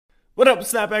What up,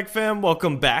 Snapback fam?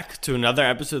 Welcome back to another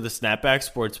episode of the Snapback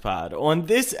Sports Pod. On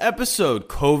this episode,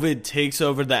 COVID takes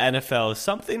over the NFL. Is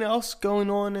something else going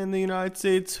on in the United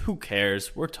States? Who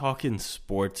cares? We're talking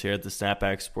sports here at the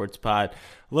Snapback Sports Pod. A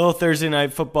little Thursday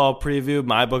night football preview,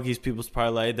 my bookies, people's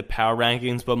parlay, the power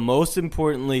rankings, but most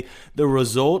importantly, the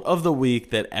result of the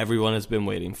week that everyone has been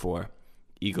waiting for.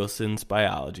 Eagleson's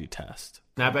biology test.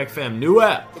 Snapback fam, new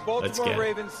app. The Baltimore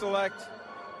Ravens select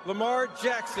Lamar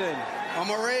Jackson. I'm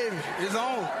a Raven. It's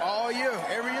on all year,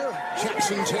 every year.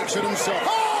 Jackson takes it himself.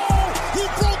 Oh! He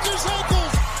broke his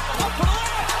ankles.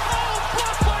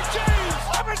 Blocked by James.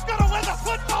 Auburn's going to win the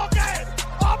football game.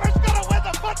 Auburn's going to win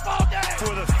the football game.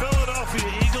 For the Philadelphia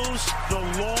Eagles, the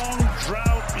long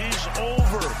drought is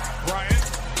over. Bryant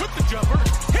with the jumper.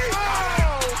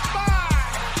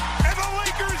 And the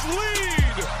Lakers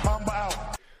lead. Mamba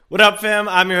out. What up, fam?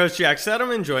 I'm your host, Jack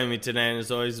Settleman. Joining me today, and as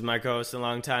always, is my co-host and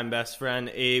longtime best friend,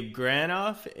 Abe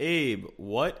Granoff. Abe,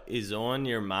 what is on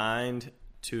your mind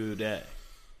today?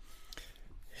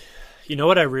 You know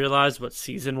what I realized? What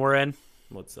season we're in?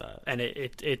 What's that? And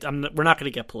we're not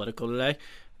going to get political today.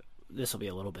 This will be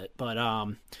a little bit, but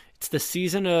it's the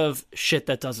season of shit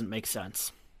that doesn't make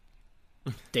sense.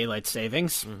 Daylight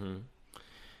savings.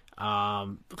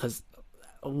 Because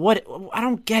what I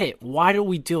don't get it. Why do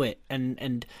we do it?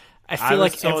 And I feel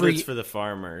like it's for the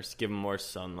farmers. Give them more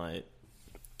sunlight.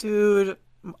 Dude,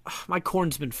 my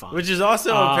corn's been fine. Which is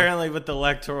also apparently what the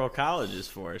Electoral College is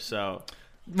for. So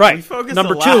right, we focus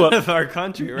number a lot of our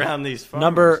country around these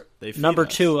farmers. Number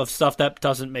two of stuff that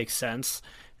doesn't make sense.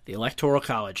 The Electoral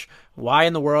College. Why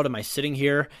in the world am I sitting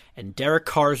here and Derek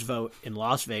Carr's vote in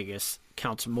Las Vegas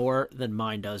counts more than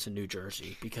mine does in New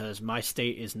Jersey? Because my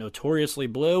state is notoriously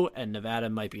blue and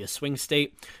Nevada might be a swing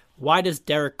state. Why does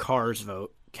Derek Carr's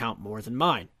vote count more than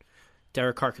mine?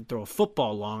 Derek Carr can throw a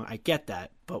football long, I get that,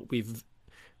 but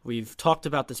we've talked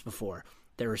about this before.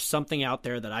 There is something out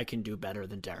there that I can do better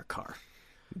than Derek Carr.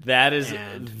 That is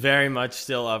very much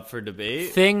still up for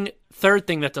debate. Third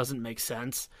thing that doesn't make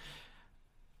sense.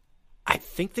 I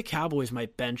think the Cowboys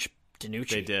might bench DiNucci.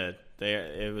 They did.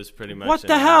 It was pretty much what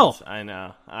the hell? I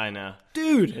know,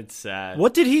 dude. It's sad.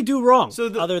 What did he do wrong?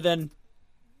 Other than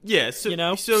so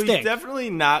stink. He's definitely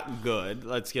not good.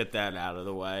 Let's get that out of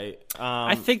the way.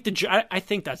 I think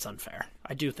that's unfair.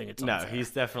 I do think it's unfair. No, he's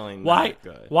definitely not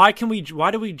good. Why do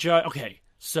we judge? Okay,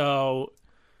 so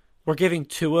we're giving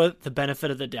Tua the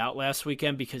benefit of the doubt last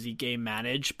weekend because he game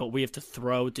managed, but we have to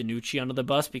throw DiNucci under the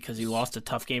bus because he lost a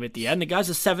tough game at the end. The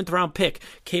guy's a 7th-round pick,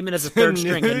 came in as a third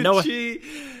string. And DiNucci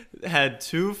had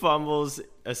 2 fumbles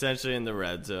essentially in the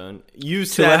red zone. You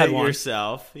said it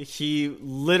yourself. He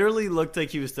literally looked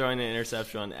like he was throwing an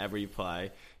interception on every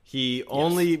play. He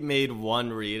only made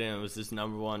one read, and it was his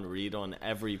number one read on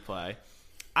every play.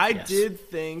 I did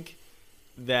think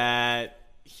that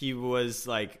he was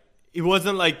like, he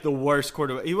wasn't like the worst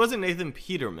quarterback. He wasn't Nathan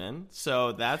Peterman,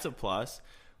 so that's a plus.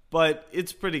 But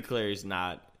it's pretty clear he's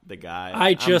not the guy.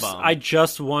 I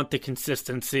just want the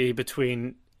consistency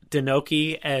between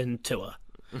DiNucci and Tua.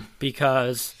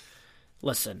 Because,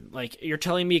 listen, like you're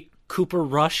telling me Cooper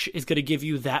Rush is going to give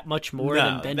you that much more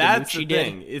than Ben that's DiNucci the did?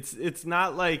 thing. It's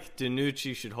not like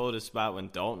DiNucci should hold his spot when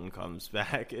Dalton comes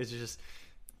back. It's just,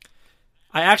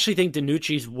 I actually think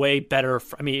DiNucci's way better.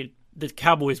 The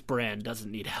Cowboys brand doesn't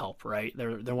need help, right?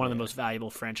 They're one of the most valuable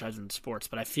franchises in sports.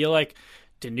 But I feel like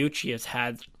DiNucci has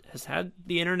had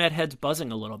the internet heads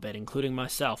buzzing a little bit, including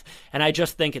myself. And I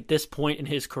just think at this point in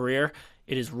his career,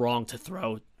 it is wrong to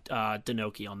throw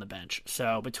DiNucci on the bench.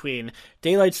 So between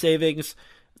daylight savings,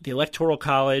 the Electoral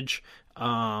College,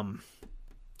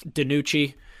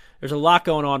 DiNucci, there's a lot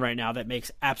going on right now that makes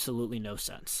absolutely no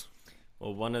sense.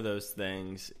 Well, one of those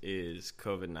things is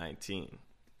COVID-19.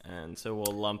 And so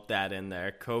we'll lump that in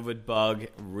there. COVID bug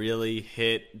really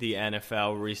hit the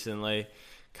NFL recently.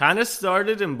 Kind of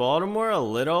started in Baltimore a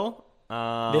little.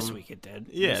 This week it did.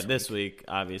 Yeah, this week,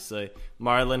 obviously.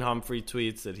 Marlon Humphrey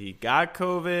tweets that he got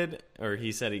COVID, or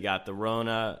he said he got the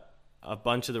Rona. A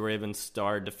bunch of the Ravens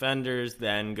star defenders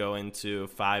then go into a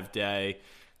 5-day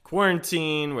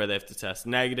quarantine where they have to test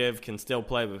negative, can still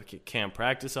play but can't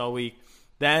practice all week.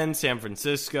 Then San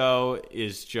Francisco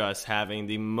is just having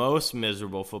the most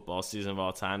miserable football season of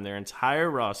all time. Their entire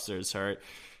roster is hurt.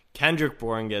 Kendrick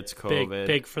Bourne gets COVID.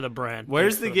 Big for the brand.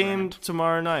 Where's the game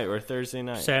tomorrow night or Thursday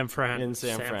night? San Fran. In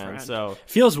San Fran. So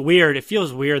feels weird. It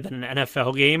feels weird that an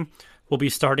NFL game will be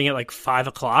starting at like 5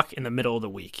 o'clock in the middle of the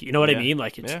week. You know what I mean?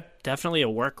 Like it's definitely a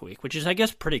work week, which is I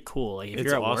guess pretty cool. Like if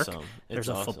you're at work, there's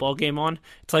a football game on.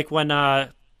 It's like when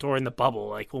during the bubble,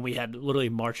 like when we had literally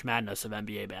March Madness of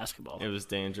NBA basketball. It was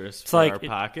dangerous for our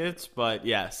pockets, but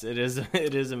yes, it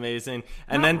is amazing.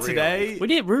 And then today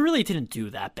we really didn't do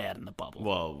that bad in the bubble.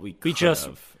 Well, we just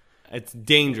have. It's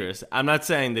dangerous. I'm not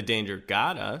saying the danger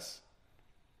got us.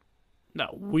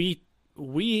 No, we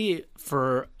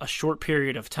for a short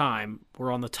period of time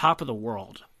were on the top of the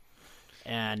world.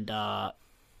 And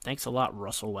thanks a lot,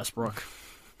 Russell Westbrook.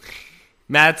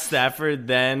 Matt Stafford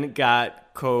then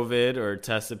got COVID or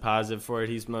tested positive for it.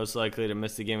 He's most likely to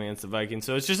miss the game against the Vikings.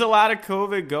 So it's just a lot of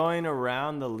COVID going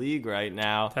around the league right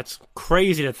now. That's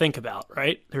crazy to think about,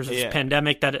 right? There's this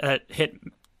pandemic that hit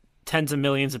tens of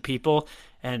millions of people,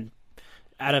 and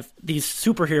out of these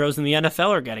superheroes in the NFL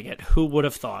are getting it. Who would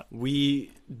have thought?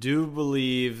 We do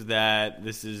believe that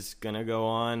this is going to go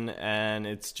on, and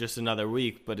it's just another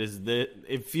week. But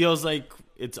it feels like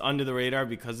it's under the radar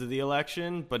because of the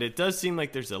election, but it does seem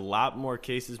like there's a lot more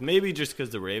cases, maybe just because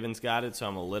the Ravens got it, so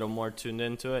I'm a little more tuned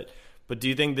into it. But do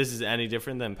you think this is any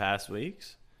different than past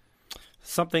weeks?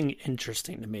 Something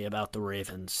interesting to me about the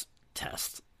Ravens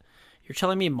test. You're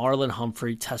telling me Marlon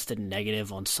Humphrey tested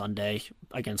negative on Sunday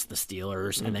against the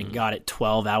Steelers and then got it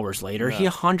 12 hours later? Yeah. He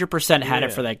 100% had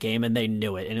it for that game, and they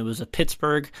knew it. And it was a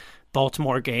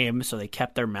Pittsburgh-Baltimore game, so they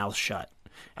kept their mouths shut.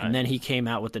 And then he came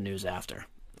out with the news after.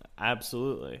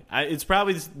 Absolutely. It's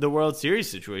probably the World Series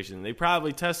situation. They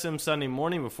probably test him Sunday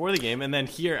morning before the game and then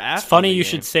here after It's funny you game.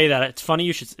 Should say that. It's funny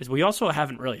you should. We also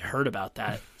haven't really heard about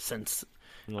that since.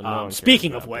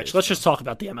 Speaking of which, let's just talk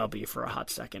about the MLB for a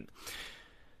hot second.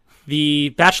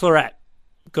 The Bachelorette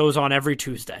goes on every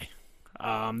Tuesday.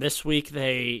 This week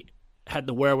they had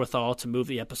the wherewithal to move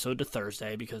the episode to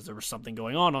Thursday because there was something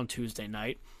going on Tuesday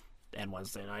night and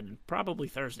Wednesday night and probably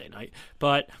Thursday night.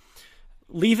 But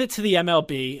leave it to the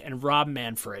MLB and Rob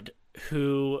Manfred,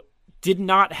 who did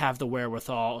not have the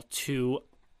wherewithal to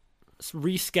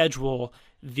reschedule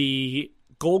the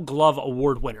Gold Glove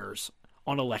Award winners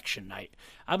on election night.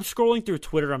 I'm scrolling through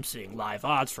Twitter. I'm seeing live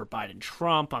odds for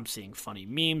Biden-Trump. I'm seeing funny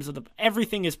memes.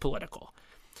 Everything is political.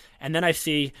 And then I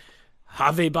see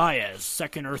Javi Baez,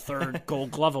 second or third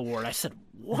Gold Glove Award. I said,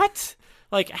 what?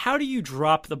 Like, how do you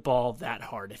drop the ball that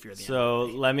hard if you're the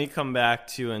MLB? Let me come back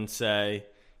to you and say,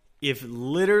 if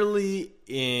literally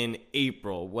in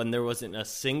April, when there wasn't a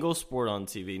single sport on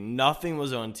TV, nothing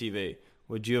was on TV,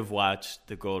 would you have watched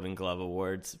the Golden Glove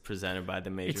Awards presented by the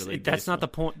Major League Baseball? That's not the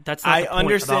point. That's not the point. I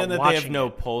understand that they have no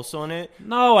pulse on it.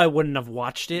 No, I wouldn't have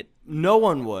watched it. No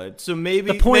one would. So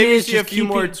maybe the point is see a few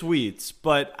more tweets,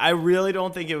 but I really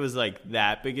don't think it was like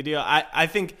that big a deal. I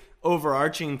think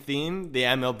overarching theme, the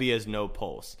MLB has no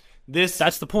pulse. That's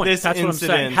the point. That's what I'm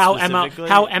saying. How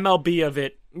MLB of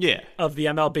it? Yeah, of the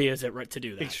MLB is it right to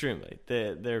do that? Extremely.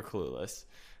 They're clueless.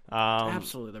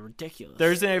 Absolutely, they're ridiculous.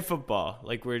 Thursday Night Football,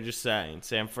 like we were just saying,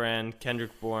 San Fran,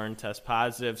 Kendrick Bourne test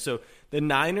positive. So the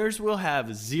Niners will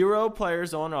have 0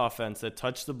 players on offense that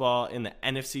touched the ball in the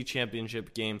NFC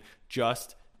Championship game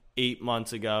just 8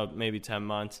 months ago, maybe 10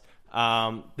 months,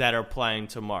 that are playing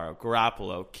tomorrow.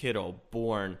 Garoppolo, Kittle,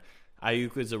 Bourne.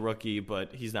 Ayuk is a rookie,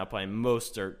 but he's not playing.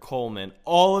 Mostert, Coleman.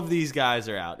 All of these guys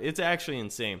are out. It's actually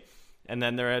insane. And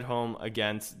then they're at home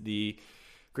against the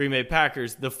Green Bay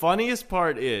Packers. The funniest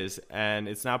part is, and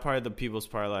it's not part of the People's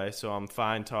Parlay, so I'm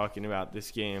fine talking about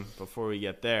this game before we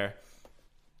get there,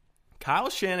 Kyle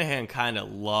Shanahan kind of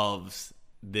loves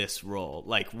this role.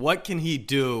 Like, what can he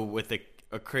do with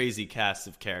a crazy cast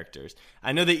of characters?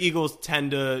 I know the Eagles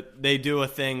they do a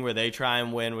thing where they try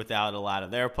and win without a lot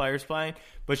of their players playing,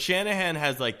 but Shanahan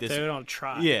has like this. They don't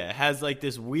try. Yeah, has like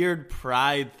this weird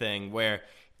pride thing where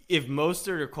if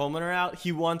Mostert or Coleman are out,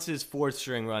 he wants his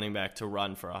 4th-string running back to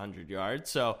run for 100 yards.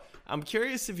 So I'm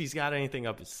curious if he's got anything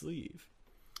up his sleeve.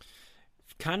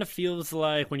 Kind of feels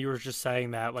like when you were just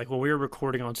saying that, like when we were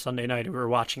recording on Sunday night and we were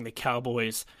watching the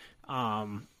Cowboys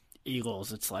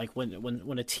Eagles, it's like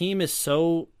when a team is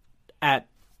so at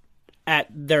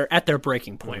their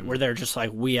breaking point where they're just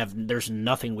like, there's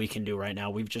nothing we can do right now.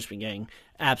 We've just been getting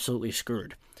absolutely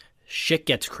screwed. Shit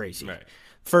gets crazy. Right.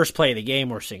 First play of the game,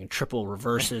 we're seeing triple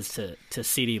reverses to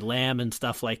CeeDee Lamb and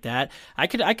stuff like that. I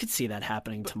could see that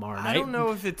happening tomorrow night. I don't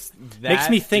know if it's that. Makes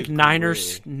me think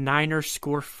Niners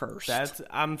score first.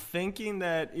 I'm thinking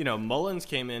that, Mullins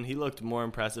came in. He looked more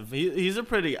impressive. He's a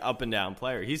pretty up and down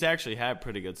player. He's actually had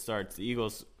pretty good starts. The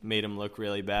Eagles made him look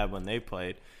really bad when they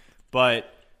played.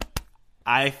 But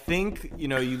I think, you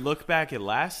look back at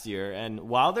last year, and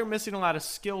while they're missing a lot of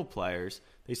skill players,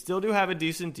 they still do have a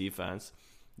decent defense.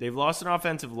 They've lost an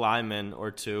offensive lineman or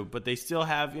two, but they still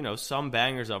have, some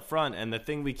bangers up front. And the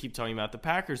thing we keep talking about the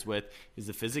Packers with is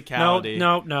the physicality.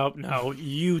 No.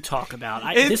 You talk about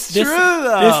it's true,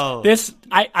 though.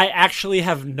 I actually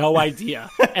have no idea.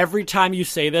 Every time you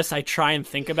say this, I try and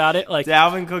think about it. Like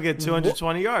Dalvin Cook at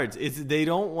 220 yards. They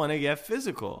don't want to get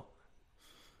physical.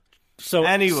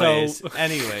 Anyways.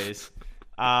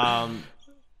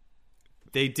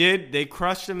 They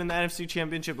crushed them in the NFC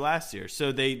Championship last year.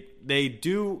 So they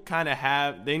do kind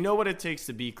of they know what it takes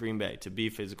to beat Green Bay, to be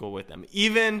physical with them.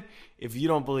 Even if you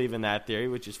don't believe in that theory,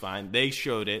 which is fine, they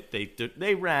showed it.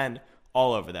 They ran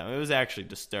all over them. It was actually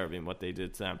disturbing what they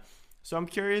did to them. So I'm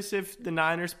curious if the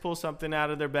Niners pull something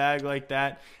out of their bag like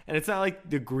that. And it's not like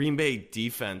the Green Bay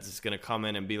defense is going to come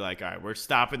in and be like, all right, we're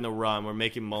stopping the run. We're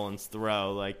making Mullins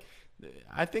throw. Like,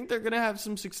 I think they're going to have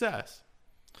some success.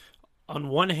 On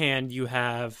one hand, you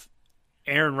have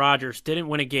Aaron Rodgers didn't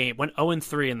win a game, went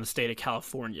 0-3 in the state of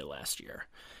California last year.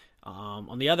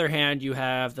 On the other hand, you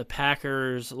have the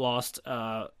Packers lost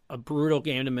a brutal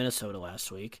game to Minnesota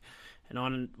last week.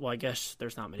 And I guess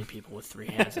there's not many people with three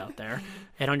hands out there.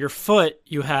 And on your foot,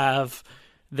 you have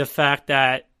the fact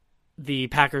that the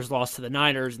Packers lost to the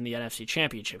Niners in the NFC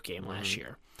Championship game last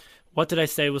year. What did I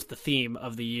say was the theme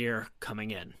of the year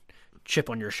coming in? Chip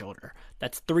on your shoulder.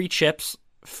 That's 3 chips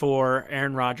for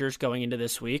Aaron Rodgers going into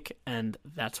this week, and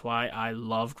that's why I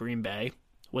love Green Bay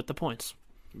with the points.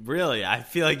 Really? I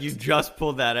feel like you just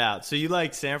pulled that out. So you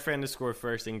like San Fran to score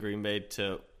first and Green Bay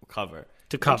to cover.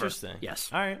 To cover. Interesting. Yes.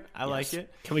 All right. I like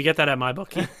it. Can we get that at my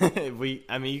bookie?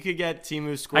 You could get team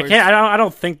who scores. I can't. I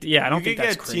don't think. Yeah, I don't think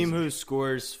that's crazy. You could get team who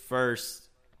scores first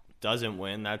doesn't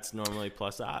win. That's normally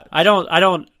plus odds. I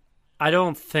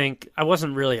don't think I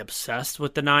wasn't really obsessed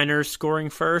with the Niners scoring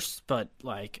first, but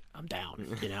like I'm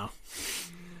down.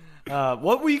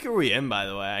 What week are we in, by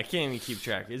the way? I can't even keep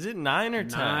track. Is it 9 or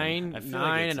 10? 9, like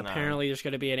 9, and apparently there's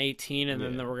going to be an 18, and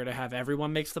then we're going to have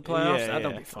everyone makes the playoffs.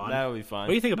 That'll be fun. That'll be fun. What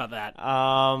do you think about that?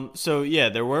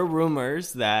 There were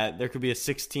rumors that there could be a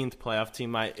 16th playoff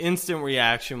team. My instant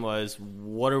reaction was,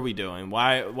 what are we doing?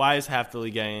 Why is half the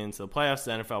league getting into the playoffs?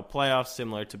 The NFL playoffs,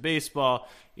 similar to baseball,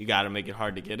 you got to make it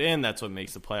hard to get in. That's what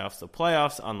makes the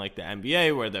playoffs, unlike the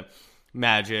NBA, where the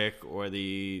Magic or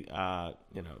the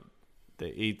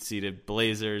 8-seeded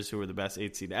Blazers, who were the best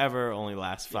 8-seed ever, only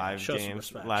last 5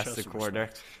 games, last a quarter.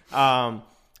 And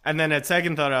then at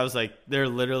second thought, I was like, they're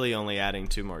literally only adding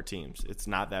 2 more teams. It's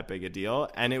not that big a deal.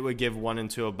 And it would give 1 and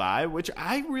 2 a bye, which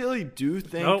I really do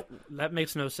think. No, that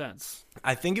makes no sense.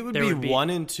 I think it would be 1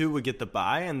 and 2 would get the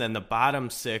bye, and then the bottom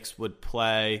 6 would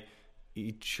play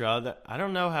each other. I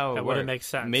don't know how that wouldn't make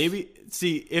sense. Maybe,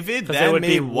 see, if it then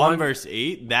made 1 versus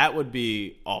 8, that would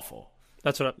be awful.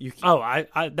 That's what.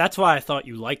 I that's why I thought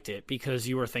you liked it, because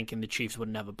you were thinking the Chiefs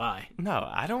wouldn't have a bye. No,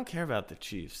 I don't care about the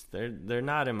Chiefs. They're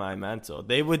not in my mental.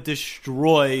 They would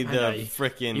destroy the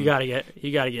freaking. You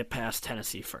gotta get past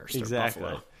Tennessee first. Exactly. Or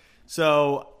Buffalo.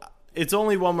 So it's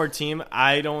only 1 more team.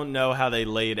 I don't know how they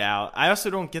laid out. I also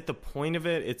don't get the point of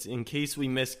it. It's in case we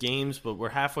miss games, but we're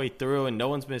halfway through and no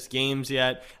one's missed games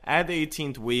yet. Add the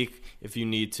 18th week if you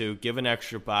need to. Give an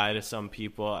extra bye to some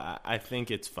people. I think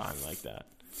it's fine like that.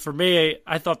 For me,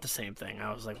 I thought the same thing.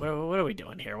 I was like, what are we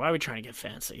doing here? Why are we trying to get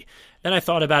fancy? Then I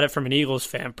thought about it from an Eagles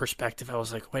fan perspective. I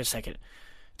was like, wait a second.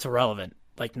 It's irrelevant.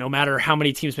 Like, no matter how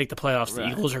many teams make the playoffs, the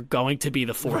Eagles are going to be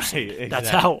the 4 seed. Exactly. That's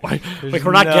how.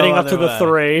 We're not getting up to the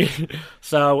 3.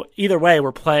 So either way,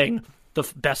 we're playing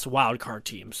the best wild card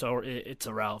team. So it's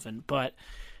irrelevant. But,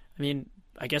 I mean,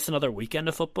 I guess another weekend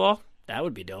of football, that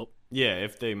would be dope. Yeah,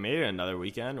 if they made it another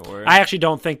weekend. Or I actually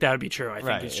don't think that would be true. I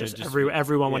think it's just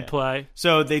everyone would play.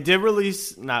 So they did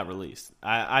not release.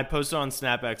 I posted on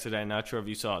SnapX today, not sure if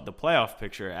you saw it, the playoff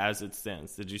picture as it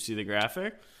stands. Did you see the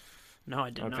graphic? No,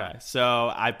 I did not. Okay,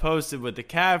 so I posted with the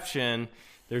caption,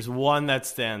 there's one that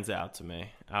stands out to me.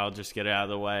 I'll just get it out of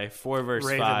the way. 4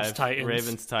 versus 5.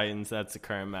 Ravens-Titans, that's the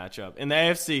current matchup. In the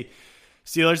AFC,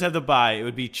 Steelers have the bye. It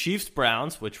would be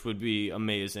Chiefs-Browns, which would be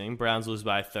amazing. Browns lose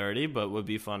by 30, but would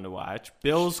be fun to watch.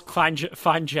 Bills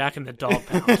find Jack in the dog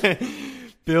pound.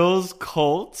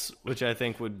 Bills-Colts, which I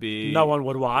think would be no one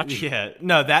would watch. Yeah,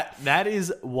 no, that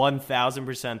is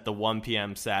 1,000% the 1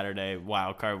 p.m. Saturday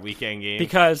wildcard weekend game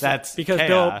because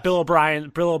Bill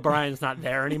O'Brien's not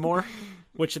there anymore.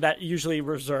 Which that usually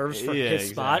reserves for his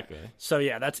spot. So,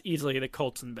 that's easily the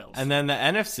Colts and Bills. And then the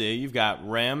NFC, you've got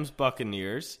Rams,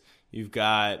 Buccaneers. You've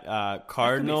got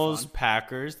Cardinals,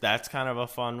 Packers. That's kind of a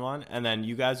fun one. And then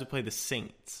you guys would play the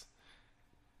Saints.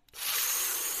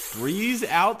 Freeze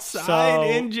outside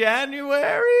in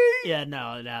January? Yeah,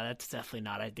 no, that's definitely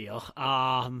not ideal.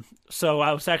 So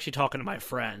I was actually talking to my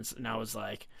friends, and I was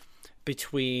like,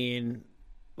 between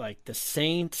like the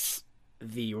Saints,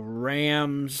 the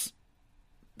Rams,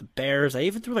 the Bears. I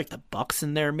even threw like the Bucks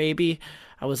in there maybe.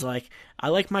 I was like, I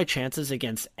like my chances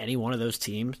against any one of those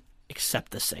teams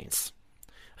except the Saints.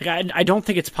 Like I don't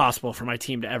think it's possible for my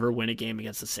team to ever win a game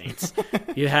against the Saints.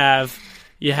 You have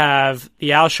the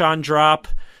Alshon drop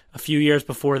a few years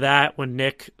before that when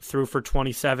Nick threw for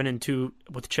 27 and 2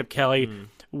 with Chip Kelly.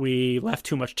 We left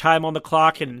too much time on the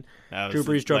clock, and Drew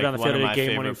Brees drove down the field in a game-winning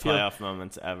field. One of my favorite playoff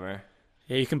moments ever.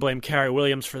 Yeah, you can blame Kerry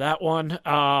Williams for that one.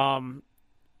 I've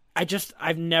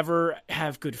never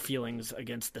have good feelings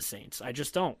against the Saints. I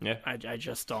just don't. Yeah. I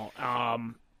just don't.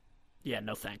 Yeah,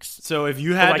 no thanks. So if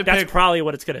you had to pick, that's probably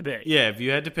what it's going to be. Yeah, if you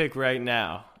had to pick right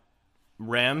now,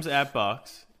 Rams at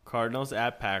Bucks, Cardinals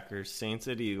at Packers, Saints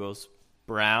at Eagles,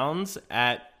 Browns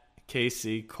at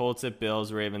KC, Colts at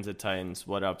Bills, Ravens at Titans,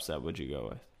 what upset would you go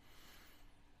with?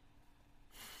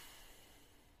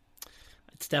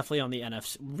 It's definitely on the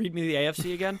NFC. Read me the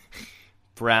AFC again.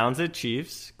 Browns at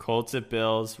Chiefs, Colts at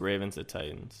Bills, Ravens at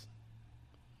Titans.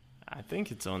 I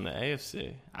think it's on the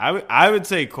AFC. I would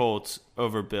say Colts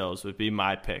over Bills would be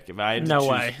my pick. If I had to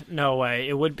choose. No way.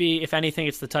 It would be, if anything,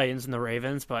 it's the Titans and the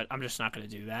Ravens, but I'm just not going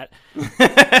to do that.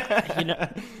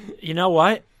 You know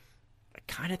what? I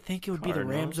kind of think it would be the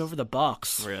Rams over the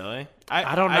Bucks. Really?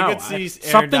 I don't know. I could see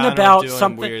something about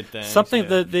weird things. Something.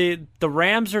 Yeah. The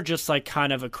Rams are just like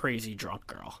kind of a crazy drunk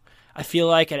girl. I feel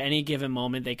like at any given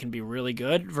moment they can be really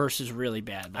good versus really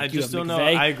bad. Like I just don't know.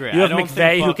 I agree. You have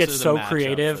McVay who gets so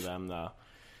creative. For them, though.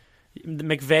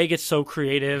 McVay gets so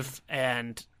creative,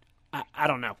 and I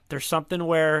don't know. There's something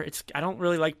where I don't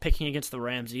really like picking against the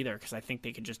Rams either because I think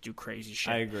they could just do crazy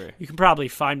shit. I agree. You can probably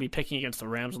find me picking against the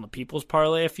Rams on the People's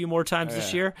Parlay a few more times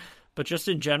this year. But just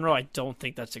in general, I don't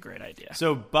think that's a great idea.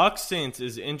 So Bucks Saints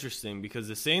is interesting because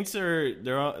the Saints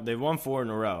they've won 4 in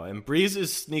a row, and Breeze has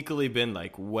sneakily been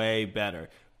like way better.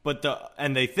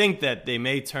 And they think that they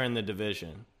may turn the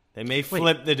division. They may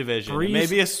flip the division. It may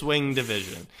be a swing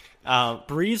division.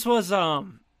 Breeze was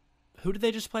who did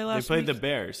they just play last week? They played the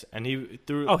Bears, and he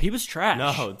threw. Oh, he was trash.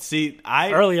 No, see,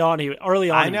 early on.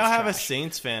 I now have a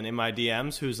Saints fan in my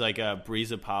DMs who's like a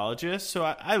Breeze apologist, so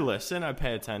I listen, I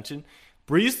pay attention.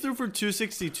 Breeze threw for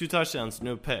 262 touchdowns,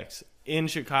 no picks in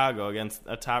Chicago against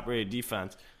a top-rated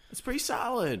defense. It's pretty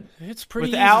solid. It's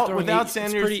pretty without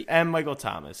Sanders and Michael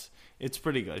Thomas. It's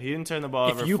pretty good. He didn't turn the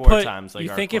ball over 4 times like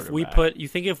our quarterback. You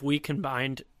think if we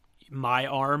combined my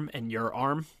arm and your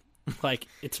arm, like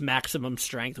it's maximum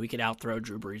strength, we could outthrow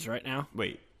Drew Brees right now?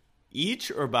 Wait, each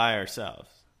or by ourselves?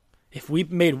 If we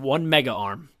made one mega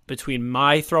arm between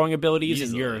my throwing abilities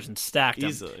and yours and stacked them,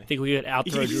 I think we could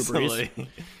outthrow Drew Brees.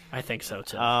 I think so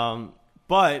too.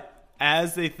 But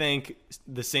as they think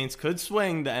the Saints could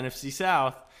swing the NFC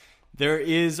South, there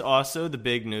is also the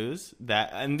big news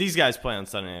that, and these guys play on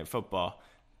Sunday Night Football,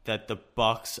 that the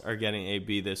Bucks are getting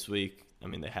AB this week. I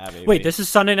mean, they have AB. Wait, this is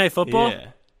Sunday Night Football? Yeah.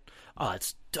 Oh,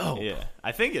 that's dope. Yeah,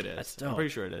 I think it is. That's dope. I'm pretty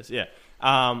sure it is. Yeah.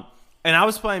 And I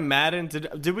was playing Madden.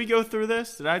 Did we go through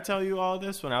this? Did I tell you all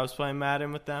this when I was playing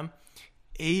Madden with them?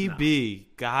 AB, no.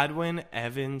 Godwin,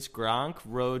 Evans, Gronk,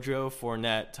 Rojo,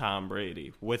 Fournette, Tom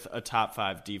Brady with a top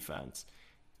 5 defense.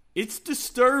 It's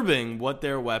disturbing what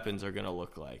their weapons are going to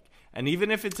look like. And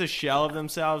even if it's a shell of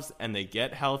themselves and they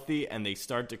get healthy and they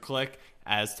start to click,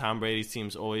 as Tom Brady's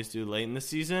teams always do late in the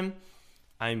season,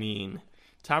 I mean,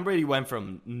 Tom Brady went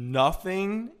from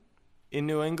nothing in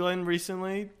New England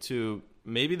recently to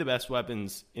maybe the best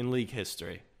weapons in league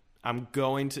history. I'm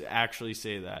going to actually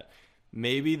say that.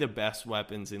 Maybe the best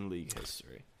weapons in league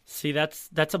history. See,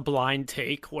 that's a blind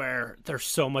take where there's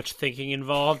so much thinking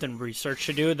involved and research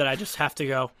to do that I just have to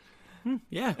go,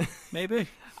 yeah, maybe.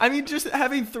 I mean, just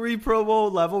having 3 Pro Bowl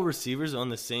level receivers on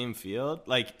the same field,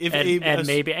 like if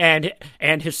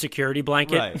and his security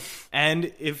blanket, right?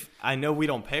 And if I know we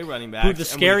don't pay running backs, the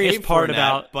scariest part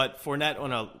about Fournette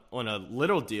on a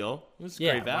little deal, it was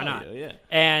great value, why not? Yeah.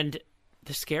 And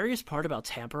the scariest part about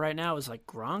Tampa right now is like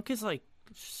Gronk is like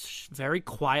very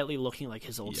quietly looking like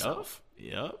his old self.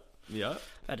 Yep.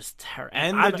 That is terrible.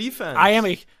 And the defense. I am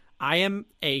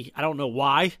a. I don't know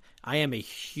why. I am a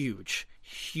huge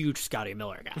Scotty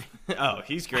Miller guy. Oh,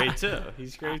 he's great too.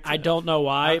 I don't know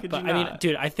why, but I mean,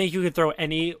 dude, I think you could throw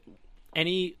any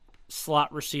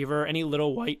slot receiver, any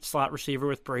little white slot receiver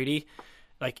with Brady,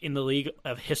 like in the league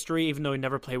of history, even though he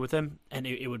never played with him, and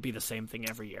it would be the same thing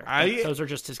every year. Those are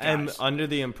just his guys. I'm under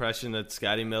the impression that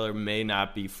Scotty Miller may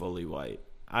not be fully white.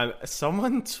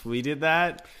 Someone tweeted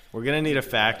that. We're going to need a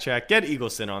fact check. Get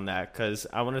Eagleson on that because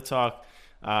I want to talk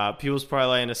People's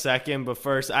Parlay in a second. But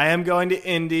first, I am going to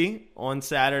Indy on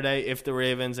Saturday if the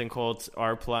Ravens and Colts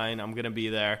are playing. I'm going to be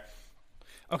there.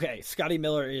 Okay, Scotty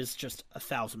Miller is just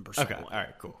 1,000%. Okay, all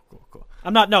right, cool.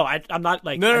 I'm not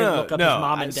like No, I didn't look up his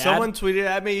mom and dad. Someone tweeted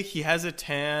at me he has a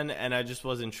tan, and I just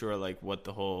wasn't sure like what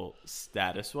the whole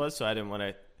status was, so I didn't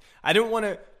want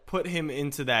to put him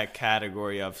into that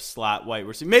category of slot white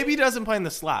receiver. Maybe he doesn't play in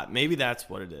the slot. Maybe that's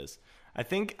what it is. I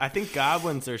think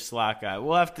Godwin's their slot guy.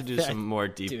 We'll have to do some more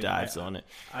deep dives on it.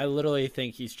 I literally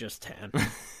think he's just tan.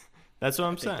 That's what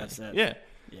I'm saying. That's it.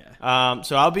 Yeah.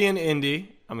 So I'll be in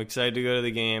Indy. I'm excited to go to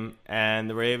the game, and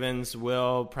the Ravens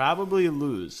will probably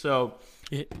lose. So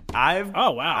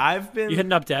I've been you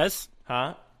hitting up Dez?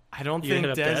 Huh? I don't think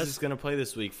Dez is going to play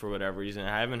this week for whatever reason.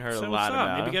 I haven't heard a lot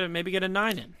about it. Maybe get a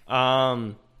 9 in.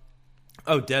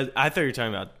 Dez. I thought you were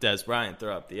talking about Dez Bryant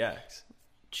throw up the X.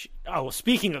 Oh,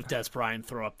 speaking of Dez Bryant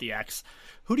throw up the X,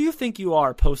 who do you think you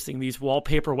are posting these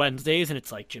Wallpaper Wednesdays and it's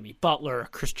like Jimmy Butler,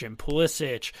 Christian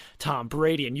Pulisic, Tom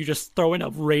Brady, and you just throw in a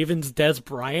Ravens Dez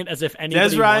Bryant as if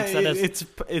anybody wants that as...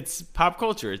 It's pop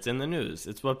culture. It's in the news.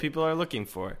 It's what people are looking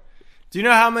for. Do you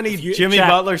know how many Jimmy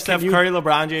Butler, Steph Curry,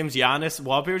 LeBron James, Giannis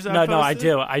wallpapers I've posted? No,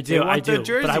 I do. They want the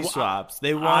jersey swaps.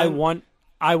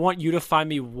 I want you to find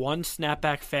me one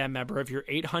Snapback fan member of your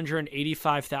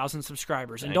 885,000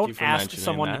 subscribers, and don't ask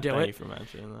someone to do it. Thank you for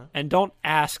mentioning that. And don't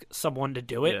ask someone to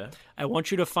do it. Yeah. I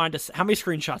want you to find us. How many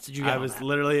screenshots did you get? I was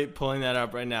literally pulling that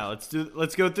up right now.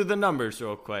 Let's go through the numbers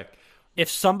real quick. If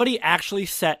somebody actually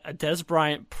set a Dez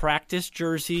Bryant practice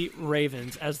jersey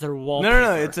Ravens as their wallpaper,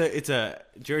 no, it's a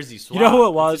jersey swap. You know who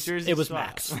it was? It was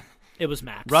Max. It was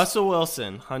Max. Russell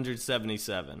Wilson,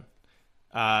 177.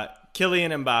 Kylian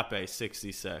Mbappe,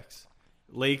 66.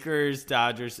 Lakers,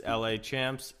 Dodgers, LA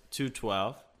champs,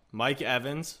 212. Mike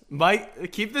Evans.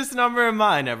 Keep this number in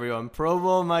mind, everyone. Pro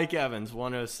Bowl Mike Evans,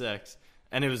 106.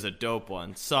 And it was a dope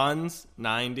one. Suns,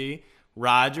 90.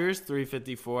 Rodgers,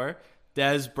 354.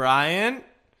 Dez Bryant,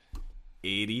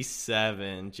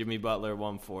 87. Jimmy Butler,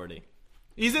 140.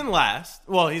 He's in last.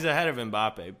 Well, he's ahead of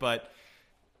Mbappe, but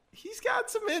he's got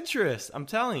some interest. I'm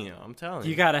telling you.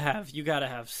 You gotta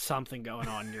have something going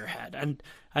on in your head, and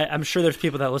I'm sure there's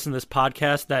people that listen to this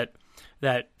podcast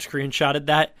that screenshotted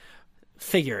that.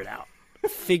 Figure it out.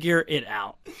 Figure it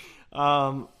out.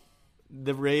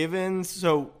 The Ravens.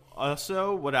 So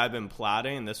also, what I've been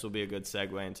plotting, and this will be a good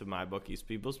segue into my bookies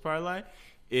People's Parlay,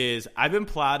 is I've been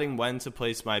plotting when to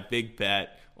place my big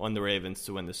bet on the Ravens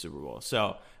to win the Super Bowl.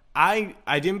 So I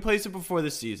didn't place it before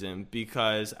the season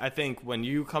because I think when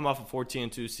you come off a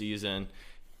 14-2 season,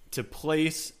 to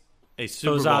place a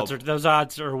Super Bowl, those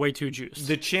odds are way too juiced.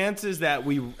 The chances that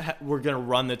we're going to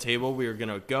run the table, we were going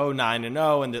to go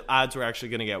 9-0, and the odds were actually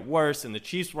going to get worse, and the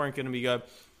Chiefs weren't going to be good.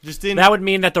 Just didn't. That would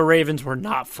mean that the Ravens were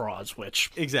not frauds.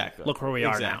 Which exactly. Look where we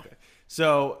are now.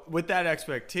 So with that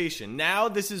expectation, now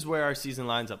this is where our season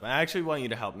lines up. I actually want you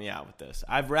to help me out with this.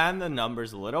 I've ran the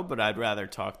numbers a little, but I'd rather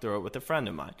talk through it with a friend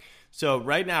of mine. So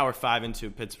right now we're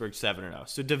 5-2, Pittsburgh 7-0.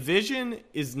 So division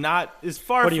is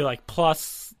far. What are you like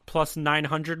plus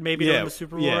 900 maybe to win the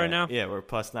Super Bowl right now? Yeah, we're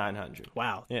plus 900.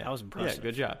 Wow, that was impressive. Yeah,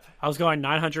 good job. I was going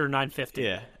 900 or 950.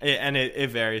 Yeah, and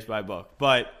it varies by book,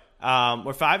 but. We're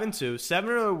 5-2.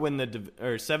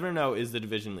 7-0 is the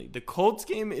division lead. The Colts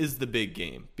game is the big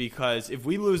game because if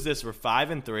we lose this, we're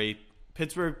 5-3.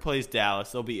 Pittsburgh plays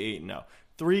Dallas. They'll be 8-0.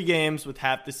 3 games with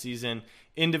half the season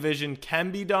in division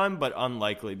can be done, but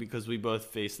unlikely because we both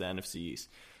face the NFC East.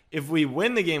 If we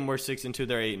win the game, we're 6-2.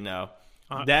 They're 8-0.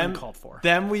 Uncalled for.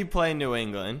 Then we play New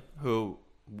England, who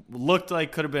looked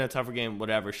like could have been a tougher game.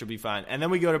 Whatever, should be fine. And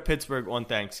then we go to Pittsburgh on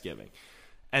Thanksgiving.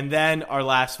 And then our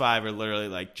last 5 are literally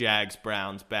like Jags,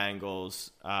 Browns,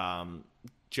 Bengals,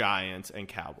 Giants, and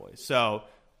Cowboys. So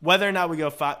whether or not we go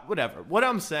 5, whatever. What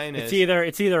I'm saying is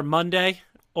it's either Monday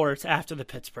or it's after the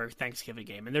Pittsburgh Thanksgiving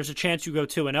game, and there's a chance you go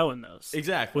 2-0 in those.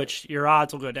 Exactly, which your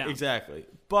odds will go down. Exactly,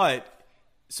 but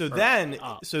then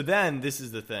this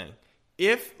is the thing.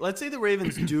 If let's say the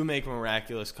Ravens do make a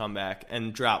miraculous comeback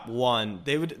and drop 1,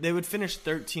 they would finish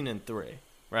 13-3,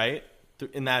 right?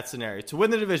 In that scenario, to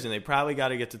win the division, they probably got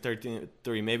to get to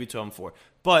 13-3, maybe 12-4.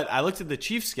 But I looked at the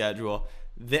Chiefs' schedule.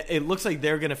 It looks like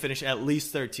they're going to finish at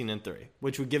least 13-3,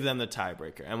 which would give them the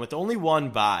tiebreaker. And with only 1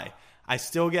 bye, I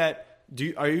still get.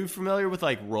 Are you familiar with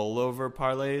like rollover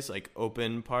parlays, like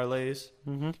open parlays?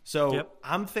 Mm-hmm. So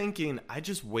I'm thinking I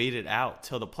just wait it out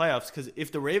till the playoffs because if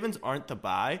the Ravens aren't the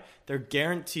bye, they're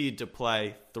guaranteed to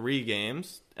play 3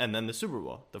 games and then the Super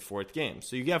Bowl, the 4th game.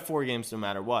 So you get 4 games no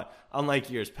matter what, unlike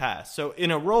years past. So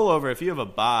in a rollover, if you have a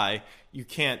bye, you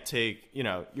can't take,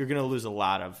 you're going to lose a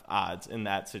lot of odds in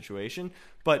that situation.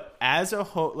 But as a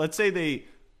whole, let's say they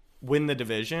win the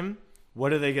division,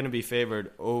 what are they going to be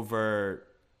favored over?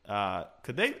 I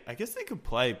guess they could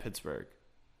play Pittsburgh.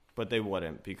 but they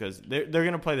wouldn't because they're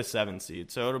going to play the 7 seed.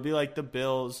 So it'll be like the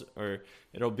Bills or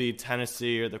it'll be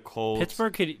Tennessee or the Colts.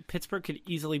 Pittsburgh could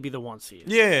easily be the 1 seed.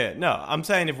 Yeah, no, I'm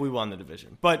saying if we won the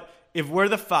division. But if we're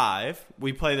the 5,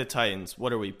 we play the Titans.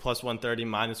 What are we? Plus 130,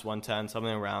 minus 110,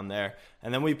 something around there.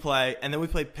 And then we play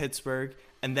Pittsburgh,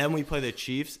 and then we play the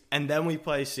Chiefs, and then we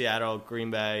play Seattle,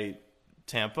 Green Bay,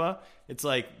 Tampa. It's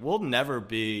like we'll never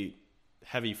be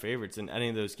heavy favorites in any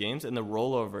of those games, and the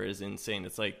rollover is insane.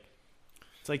 It's like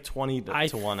 20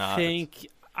 to 1 odds.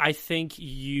 I think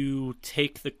you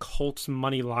take the Colts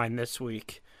money line this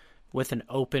week with an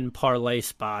open parlay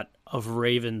spot of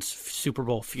Ravens Super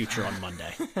Bowl future on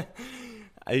Monday.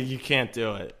 You can't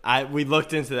do it. We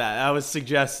looked into that. That was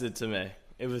suggested to me.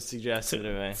 It was suggested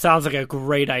to me. Sounds like a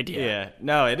great idea. Yeah.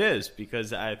 No, it is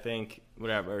because I think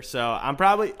whatever. So I'm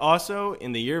probably also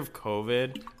in the year of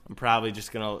COVID, I'm probably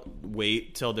just going to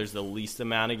wait till there's the least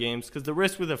amount of games because the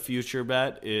risk with a future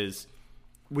bet is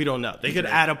we don't know. They could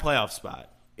add a playoff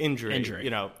spot. Injury.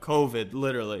 COVID,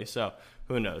 literally. So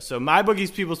who knows? So my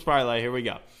bookies people's parlay. Here we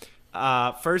go.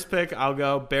 First pick, I'll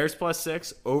go Bears plus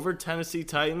 6 over Tennessee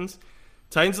Titans.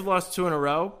 Titans have lost 2 in a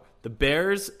row. The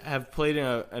Bears have played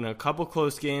in a couple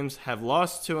close games, have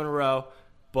lost 2 in a row,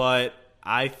 but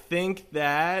I think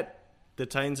that the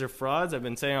Titans are frauds. I've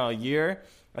been saying all year.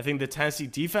 I think the Tennessee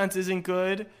defense isn't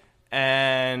good.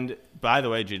 And by the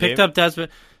way,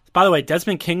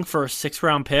 Desmond King for a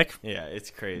 6th-round pick. Yeah,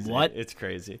 it's crazy. What? It's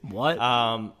crazy. What?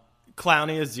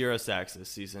 Clowney has 0 sacks this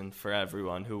season for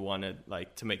everyone who wanted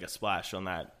to make a splash on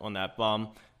that bum.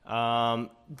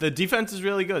 The defense is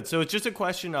really good, so it's just a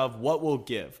question of what will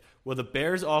give. Will the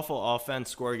Bears' awful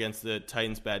offense score against the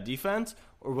Titans' bad defense,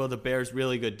 or will the Bears'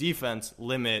 really good defense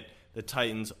limit the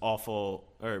Titans' awful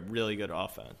or really good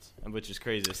offense? Which is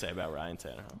crazy to say about Ryan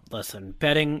Tannehill. Listen,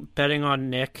 betting on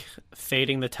Nick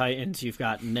fading the Titans, you've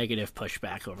got negative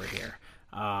pushback over here.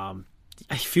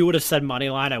 If you would have said money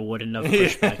line, I wouldn't have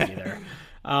pushed back either.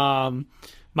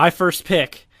 My first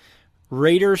pick,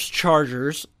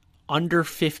 Raiders-Chargers under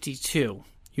 52.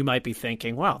 You might be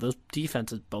thinking, wow, those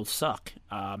defenses both suck.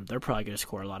 They're probably going to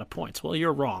score a lot of points. Well,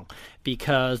 you're wrong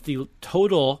because the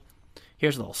total,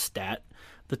 here's a little stat,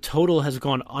 the total has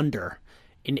gone under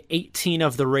in 18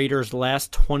 of the Raiders'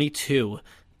 last 22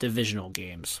 divisional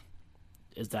games.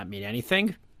 Does that mean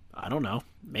anything? I don't know.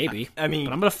 Maybe. I mean,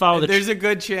 but I'm going to follow there's a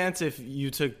good chance if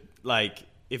you took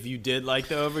if you did like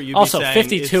the over, you'd also, be saying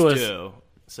 52 it's is 2.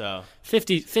 So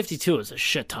 52 is a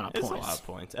shit ton of it's points. a lot of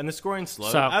points. And the scoring's slow.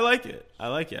 So, I like it. I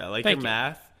like your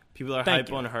math. People are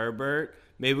hype on Herbert.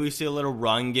 Maybe we see a little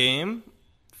run game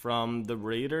from the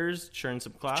Raiders, churn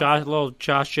some clock. Little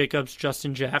Josh Jacobs,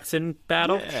 Justin Jackson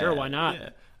battle. Yeah, sure, why not? Yeah.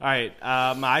 All right,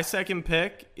 my second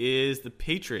pick is the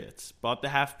Patriots. Bought the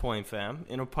half-point fam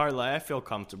in a parlay. I feel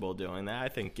comfortable doing that. I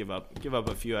think give up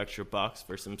a few extra bucks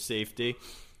for some safety.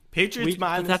 Patriots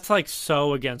minus. That's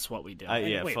so against what we do.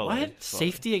 Yeah, wait, fully. What?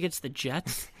 Safety against the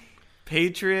Jets?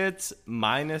 Patriots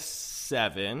minus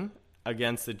 7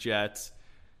 against the Jets.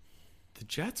 The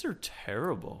Jets are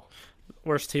terrible.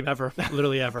 Worst team ever.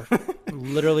 Literally ever.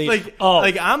 Literally.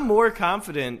 I'm more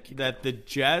confident that the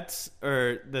Jets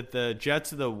are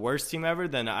the worst team ever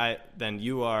than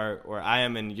you are, or I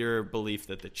am in your belief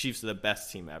that the Chiefs are the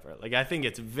best team ever. I think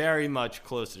it's very much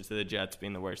closer to the Jets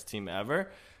being the worst team ever.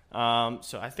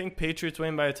 So I think Patriots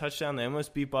win by a touchdown. They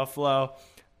almost beat Buffalo.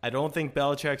 I don't think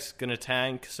Belichick's going to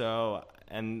tank. So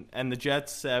and the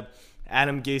Jets,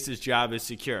 Adam Gase's job is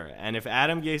secure. And if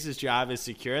Adam Gase's job is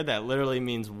secure, that literally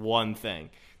means one thing.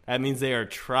 That means they are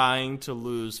trying to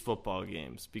lose football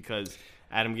games because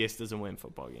Adam Gase doesn't win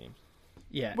football games.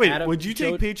 Yeah. Wait, would you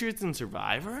take Patriots in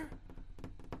Survivor?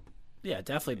 Yeah,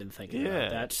 definitely been thinking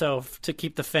about that. So to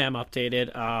keep the fam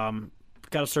updated,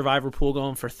 got a Survivor pool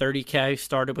going for $30K.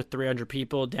 Started with 300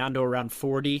 people, down to around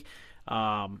 40.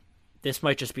 This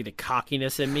might just be the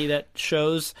cockiness in me that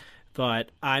shows, but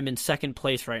I'm in second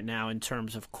place right now in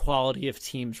terms of quality of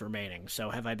teams remaining. So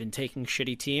have I been taking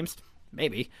shitty teams?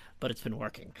 Maybe, but it's been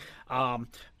working.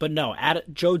 But no,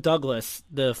 Joe Douglas,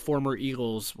 the former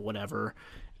Eagles, whatever,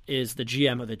 is the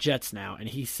GM of the Jets now, and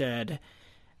he said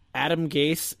Adam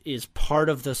Gase is part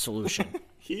of the solution.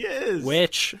 He is.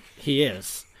 Which he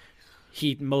is.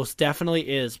 He most definitely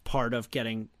is part of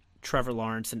getting Trevor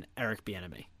Lawrence and Eric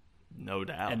Bieniemy. No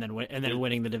doubt. And then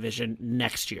winning the division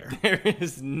next year. There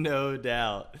is no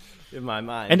doubt in my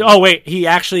mind. And wait, he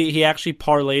actually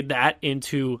parlayed that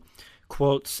into,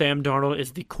 quote, Sam Darnold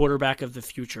is the quarterback of the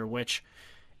future, which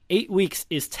 8 weeks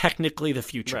is technically the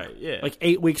future. Right, yeah.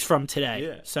 8 weeks from today.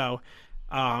 Yeah. So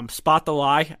spot the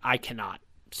lie, I cannot.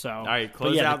 So all right,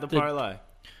 close out the parlay.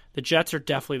 The Jets are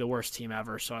definitely the worst team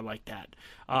ever, so I like that.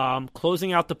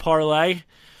 Closing out the parlay,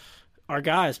 Our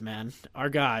guys, man. Our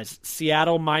guys.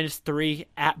 Seattle -3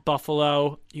 at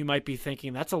Buffalo. You might be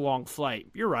thinking, that's a long flight.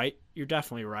 You're right. You're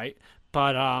definitely right.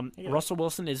 But Russell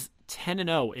Wilson is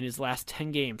 10-0 in his last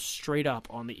 10 games straight up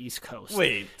on the East Coast.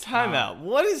 Wait, time out.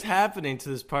 What is happening to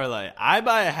this parlay? I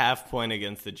buy a half point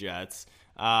against the Jets.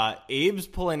 Abe's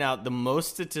pulling out the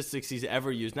most statistics he's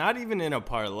ever used, not even in a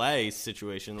parlay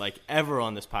situation, like ever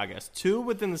on this podcast. 2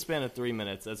 within the span of 3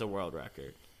 minutes. That's a world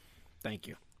record. Thank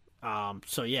you.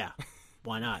 So, yeah.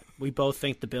 Why not? We both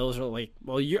think the Bills are like,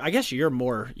 well, I guess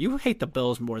you hate the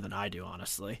Bills more than I do,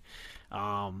 honestly.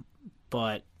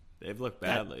 But they've looked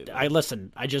badly.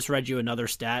 Listen, I just read you another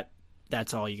stat.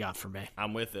 That's all you got for me.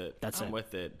 I'm with it. I'm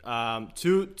with it.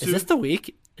 Is this the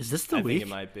week? I think it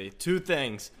might be. 2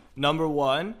 things. Number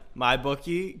 1,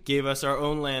 MyBookie gave us our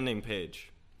own landing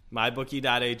page.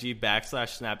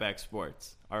 MyBookie.ag/Snapback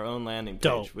Sports. Our own landing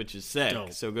page, which is sick.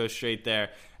 Dope. So go straight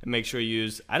there and make sure you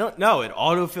use, I don't know, it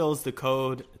autofills the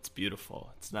code. It's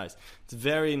beautiful. It's nice. It's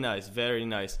very nice. Very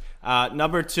nice.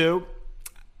 Number 2,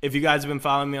 if you guys have been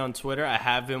following me on Twitter, I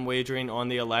have been wagering on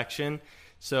the election.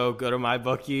 So go to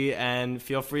MyBookie and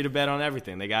feel free to bet on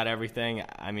everything. They got everything.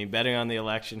 I mean, betting on the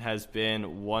election has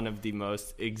been one of the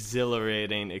most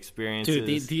exhilarating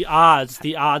experiences. Dude, the odds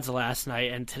last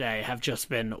night and today have just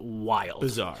been wild.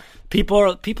 Bizarre.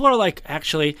 People are like,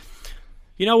 actually,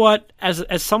 you know what? As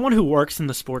someone who works in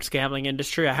the sports gambling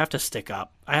industry, I have to stick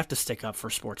up. I have to stick up for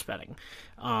sports betting.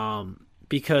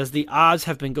 Because the odds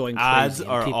have been going crazy. Odds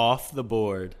are off the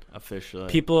board officially.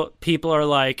 People are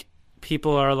like,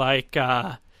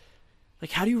 how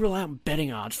do you rely on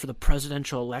betting odds for the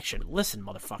presidential election? Listen,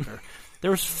 motherfucker,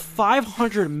 there was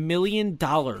 $500 million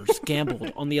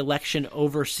gambled on the election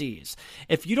overseas.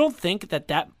 If you don't think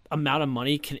that amount of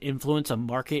money can influence a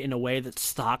market in a way that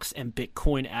stocks and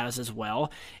Bitcoin as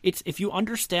well, if you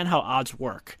understand how odds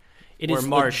work, it is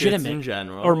legitimate. In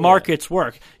general, or markets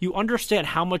work. You understand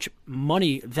how much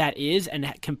money that is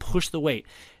and can push the weight.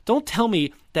 Don't tell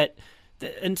me that.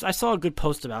 And I saw a good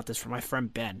post about this from my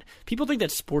friend Ben. People think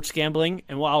that sports gambling,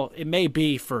 and while it may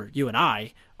be for you and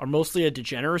I, are mostly a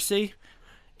degeneracy,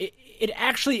 it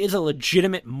actually is a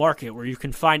legitimate market where you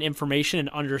can find information and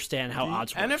understand how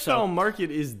odds work. The NFL market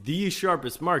is the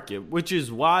sharpest market, which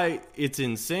is why it's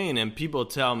insane. And people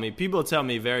tell me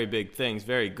very big things,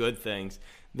 very good things,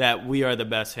 that we are the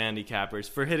best handicappers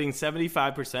for hitting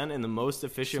 75% in the most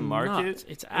efficient market.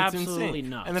 It's absolutely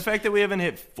nuts. And the fact that we haven't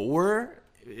hit 4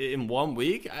 in 1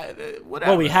 week,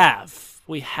 whatever. Well,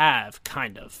 we have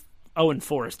kind of.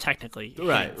 0-4 is technically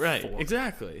right, 4.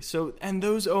 Exactly. So, and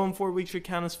those 0-4 weeks should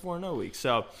count as 4-0 weeks.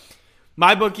 So,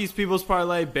 MyBookie's People's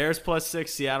Parlay: Bears +6,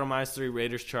 Seattle -3,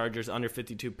 Raiders Chargers under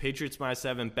 52, Patriots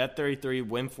 -7, Bet 33,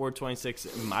 Win 426,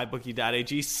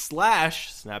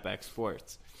 MyBookie.ag/Snapback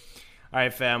Sports. All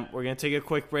right, fam, we're gonna take a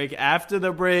quick break. After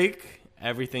the break,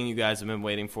 everything you guys have been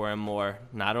waiting for and more.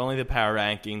 Not only the power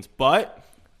rankings, but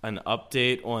an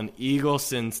update on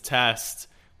Eagleson's test.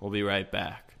 We'll be right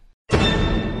back.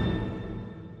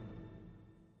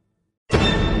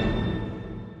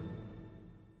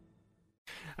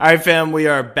 All right, fam, we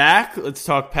are back. Let's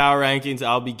talk power rankings.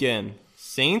 I'll begin.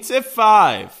 Saints at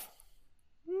 5.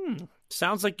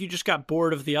 Sounds like you just got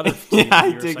bored of the other team. Yeah,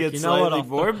 I did get slightly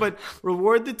bored, but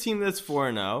reward the team that's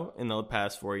 4-0 in the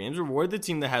past 4 games. Reward the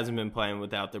team that hasn't been playing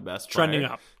without their best player. Trending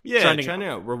up. Yeah, trending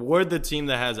up. Reward the team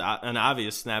that has an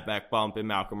obvious snapback bump in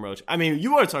Malcolm Roach. I mean,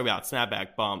 you want to talk about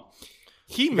snapback bump.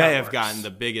 He may have gotten the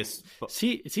biggest.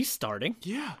 Is he starting?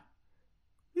 Yeah.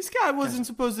 This guy wasn't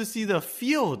supposed to see the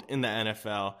field in the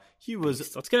NFL. He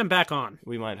was. Let's get him back on.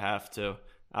 We might have to.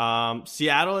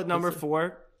 Seattle at number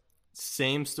 4.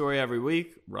 Same story every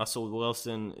week. Russell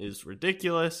Wilson is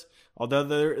ridiculous. Although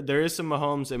there is some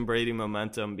Mahomes and Brady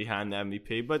momentum behind the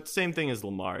MVP, but same thing as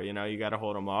Lamar. You know, you got to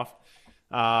hold him off.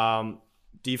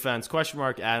 Defense, question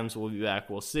mark. Adams will be back.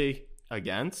 We'll see.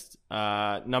 Against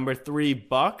number 3,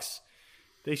 Bucks.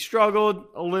 They struggled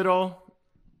a little,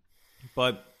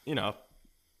 but you know,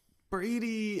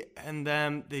 Brady and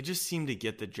them, they just seem to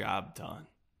get the job done.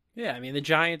 Yeah, I mean, the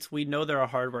Giants, we know they're a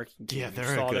hardworking team. Yeah,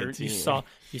 they're a good team.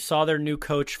 You saw their new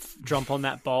coach jump on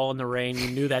that ball in the rain. You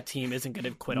knew that team isn't going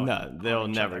to quit on No, they'll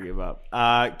never give up.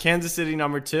 Kansas City,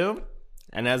 number 2.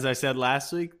 And as I said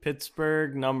last week,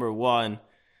 Pittsburgh, number 1.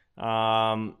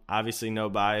 Obviously, no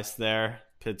bias there.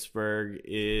 Pittsburgh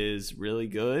is really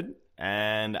good.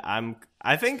 And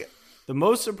I think the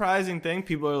most surprising thing,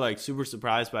 people are like super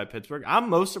surprised by Pittsburgh. I'm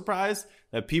most surprised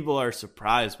that people are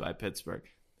surprised by Pittsburgh.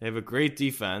 They have a great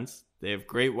defense. They have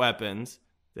great weapons.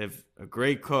 They have a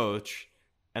great coach.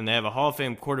 and they have a Hall of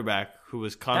Fame quarterback who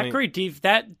was coming.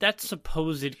 That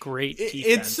supposed great defense.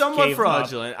 It's somewhat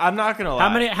fraudulent. I'm not gonna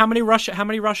lie. How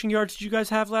many rushing yards did you guys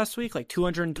have last week? Like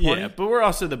 220. Yeah, but we're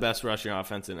also the best rushing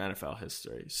offense in NFL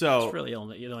history. So it's really the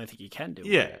only thing you can do.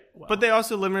 Yeah, but they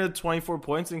also limited 24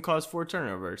 points and caused 4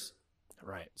 turnovers.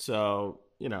 Right. So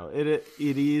it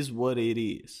is what it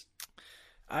is.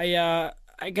 I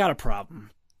got a problem.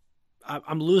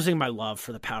 I'm losing my love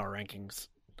for the power rankings.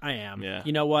 I am. Yeah.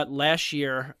 You know what? Last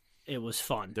year it was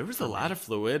fun. There was a lot of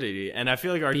fluidity, and I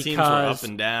feel like our teams were up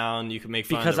and down. You could make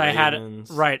fun of the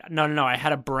Ravens. No. I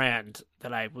had a brand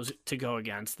that I was to go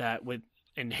against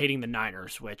and hating the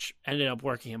Niners, which ended up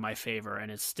working in my favor,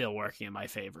 and it's still working in my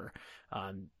favor.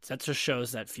 That just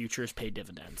shows that futures pay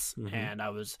dividends. Mm-hmm. And I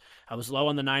was low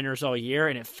on the Niners all year,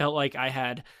 and it felt like I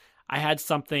had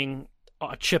something,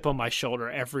 a chip on my shoulder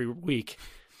every week.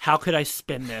 How could I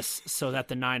spin this so that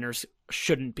the Niners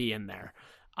shouldn't be in there?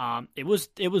 It was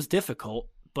difficult,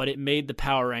 but it made the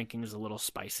power rankings a little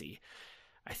spicy.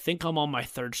 I think I'm on my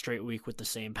 3rd straight week with the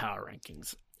same power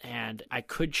rankings, and I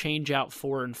could change out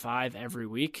 4 and 5 every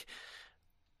week,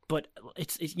 but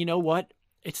it's you know what?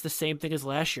 It's the same thing as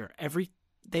last year.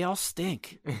 They all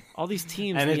stink. All these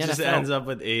teams and in it the just NFL. ends up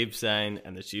with Abe saying,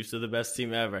 and the Chiefs are the best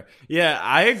team ever. Yeah,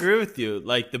 I agree with you.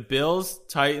 Like the Bills,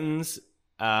 Titans,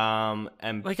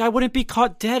 and like I wouldn't be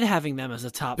caught dead having them as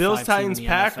a top Bills, 5 Titans, team in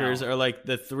the Packers NFL. are like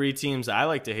the 3 teams I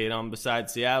like to hate on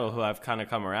besides Seattle, who I've kind of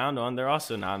come around on. They're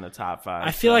also not in the top 5.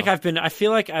 I feel like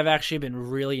I've actually been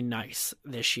really nice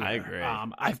this year. I agree.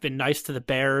 I've been nice to the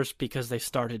Bears because they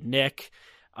started Nick.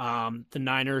 The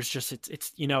Niners just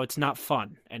it's not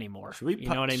fun anymore. You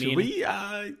know what I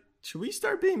mean? Should we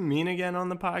start being mean again on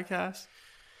the podcast?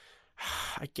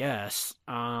 I guess.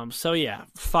 So yeah,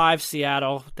 5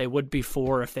 Seattle. They would be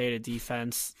 4 if they had a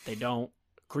defense. They don't.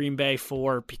 Green Bay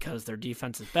 4 because their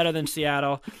defense is better than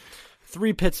Seattle.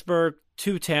 3 Pittsburgh,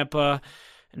 2 Tampa,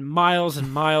 and miles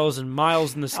in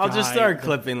the sky. I'll just start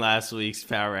clipping last week's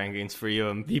power rankings for you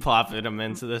and plopping them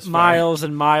into this. Miles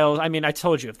and miles. I mean, I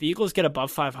told you, if the Eagles get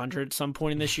above 500 at some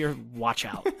point in this year, watch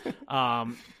out.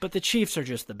 But the Chiefs are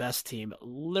just the best team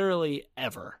literally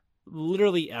ever.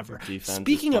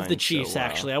 Speaking of the Chiefs,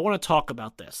 actually, I want to talk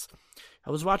about this.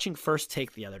 I was watching First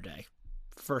Take the other day.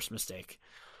 First Mistake.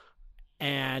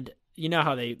 And you know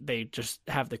how they just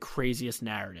have the craziest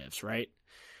narratives, right?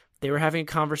 They were having a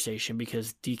conversation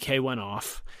because DK went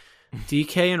off.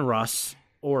 DK and Russ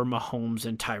or Mahomes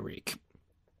and Tyreek.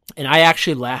 And I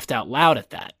actually laughed out loud at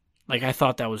that. Like, I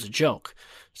thought that was a joke.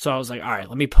 So I was like, all right,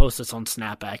 let me post this on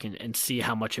Snapback and see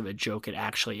how much of a joke it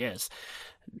actually is.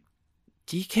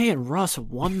 DK and Russ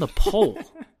won the poll.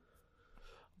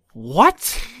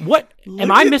 What?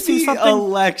 Am I missing something?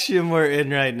 Election we're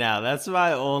in right now. That's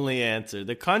my only answer.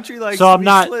 The country likes I'm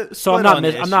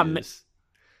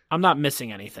not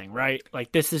missing anything, right?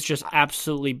 Like, this is just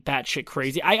absolutely batshit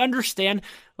crazy. I understand,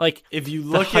 like, if you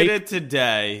look at it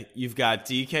today, you've got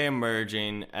DK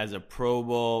emerging as a Pro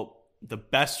Bowl, the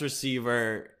best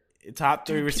receiver, top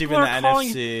 3 receiver in the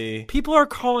NFC. People are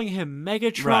calling him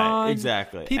Megatron. Right,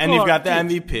 exactly. And you've got the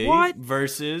MVP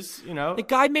versus, The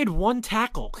guy made 1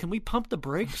 tackle. Can we pump the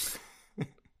brakes?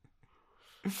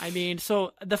 I mean,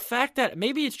 so the fact that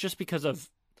maybe it's just because of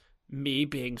me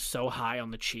being so high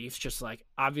on the Chiefs, just like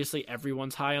obviously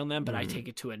everyone's high on them, but I take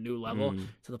it to a new level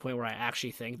to the point where I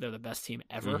actually think they're the best team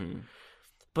ever.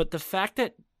 But the fact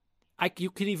that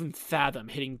you could even fathom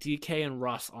hitting DK and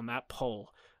Russ on that poll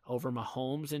over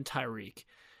Mahomes and Tyreek,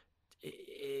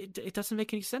 it doesn't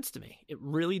make any sense to me. It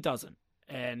really doesn't.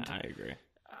 And I agree.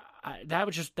 That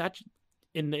was just that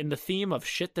in the theme of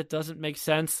shit that doesn't make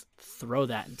sense. Throw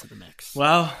that into the mix.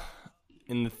 Well,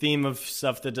 in the theme of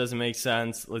stuff that doesn't make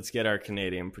sense, let's get our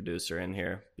Canadian producer in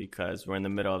here because we're in the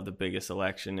middle of the biggest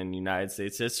election in United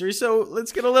States history. So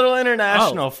let's get a little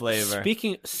international flavor.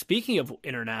 Speaking of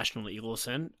international,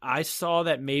 Eagleson, I saw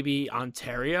that maybe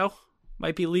Ontario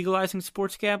might be legalizing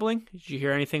sports gambling. Did you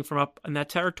hear anything from up in that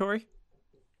territory?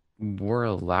 We're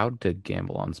allowed to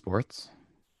gamble on sports.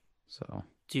 So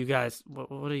do you guys?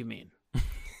 What do you mean?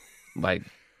 Like,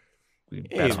 we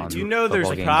bet on there's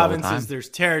provinces, there's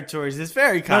territories. It's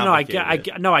very complicated.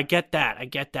 I get that. I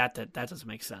get that doesn't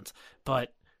make sense.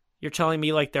 But you're telling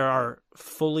me like there are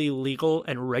fully legal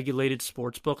and regulated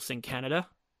sports books in Canada,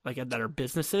 like that are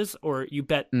businesses, or you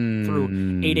bet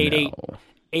through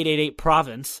 888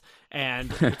 province,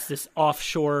 and it's this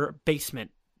offshore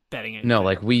basement betting. No,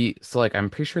 I'm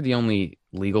pretty sure the only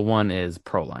legal one is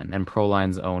Proline, and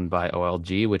Proline's owned by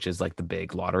OLG, which is like the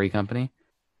big lottery company.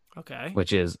 Okay.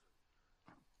 Which is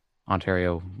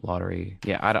Ontario Lottery.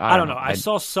 Yeah, I don't know. I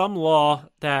saw some law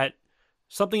that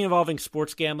something involving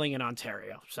sports gambling in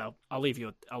Ontario. So I'll leave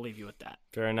you with that.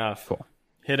 Fair enough. Cool.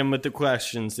 Hit him with the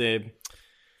questions, Abe,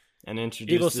 and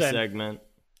introduce the segment.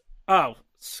 Oh,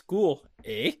 school,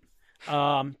 eh?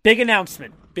 Big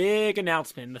announcement.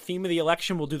 The theme of the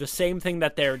election will do the same thing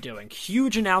that they're doing.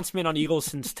 Huge announcement on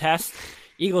Eagleson's test.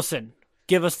 Eagleson,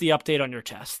 give us the update on your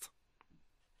test.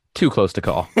 Too close to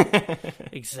call.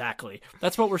 Exactly.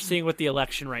 That's what we're seeing with the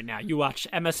election right now. You watch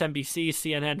MSNBC,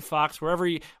 CNN, Fox, wherever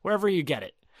you get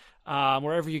it,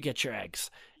 wherever you get your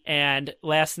eggs. And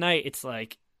last night, it's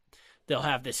like they'll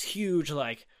have this huge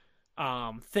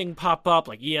thing pop up,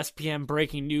 like ESPN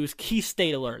breaking news, key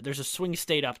state alert. There's a swing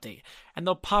state update, and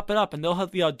they'll pop it up, and they'll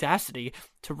have the audacity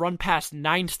to run past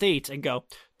 9 states and go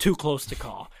too close to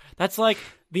call. That's like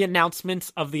the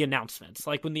announcements of the announcements.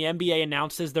 Like when the NBA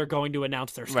announces they're going to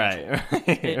announce their schedule.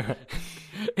 Right.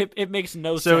 It makes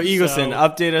no sense. So Eagleson,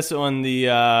 update us on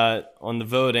the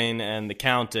voting and the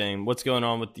counting. What's going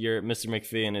on with your Mr.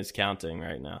 McPhee and his counting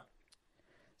right now?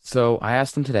 So I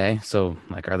asked him today,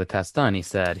 are the tests done? He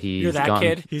said You're that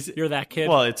kid? You're that kid?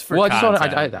 Well, it's for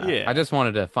content. I just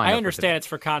wanted to find out. I understand it's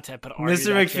for content, but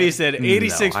Mr. McPhee said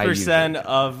 86%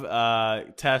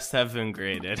 of tests have been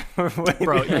graded. We're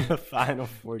waiting on the final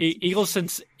 14.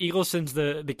 Eagleson's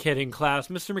the kid in class.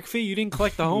 Mr. McPhee, you didn't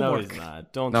collect the homework. No, he's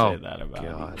not. Don't say that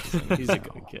about him. He's a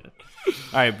good kid. All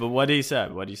right, but what he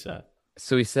said?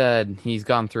 So he said he's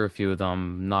gone through a few of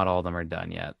them. Not all of them are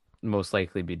done yet. Most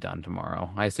likely be done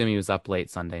tomorrow. I assume he was up late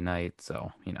Sunday night,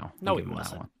 so No, he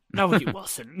wasn't. No, he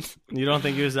wasn't. You don't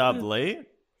think he was up late?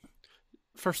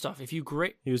 First off, if you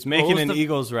he was making an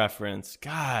Eagles reference.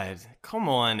 God, come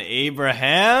on,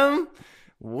 Abraham.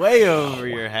 Way over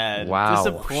your head. Wow.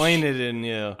 Disappointed in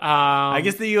you. I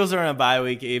guess the Eagles are on a bye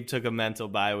week. Abe took a mental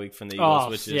bye week from the Eagles,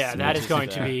 which is to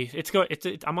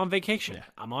be. I'm on vacation. Yeah.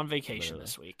 I'm on vacation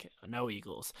this week. No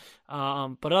Eagles.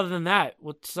 But other than that,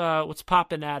 what's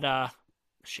popping at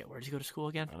where did you go to school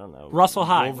again? I don't know. Russell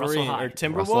High. Wolverine, Russell High. Or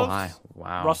Timberwolves. Russell High.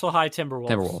 Wow. Russell High Timberwolves.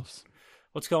 Timberwolves.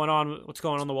 What's going on? What's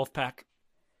going on the Wolfpack?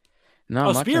 No,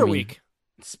 much. Spirit Week.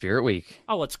 Spirit Week.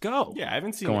 Oh, let's go. Yeah, I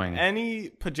haven't seen any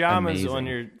pajamas on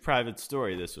your private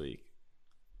story this week.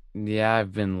 Yeah,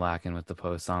 I've been lacking with the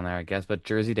posts on there, I guess. But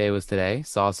Jersey Day was today.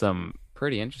 Saw some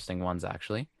pretty interesting ones,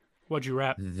 actually. What'd you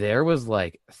wrap? There was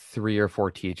 3 or 4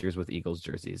 teachers with Eagles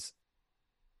jerseys.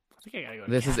 I think I gotta go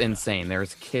to This Canada. is insane.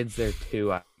 There's kids there,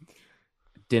 too. I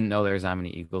didn't know there was that many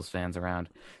Eagles fans around.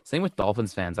 Same with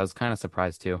Dolphins fans. I was kind of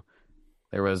surprised, too.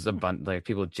 There was a bunch,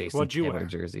 people with Jason Taylor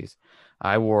jerseys.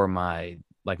 I wore my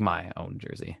own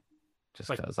jersey, just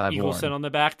because I've Eagleson on the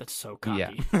back. That's so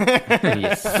cocky. Yeah,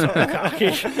 yes. So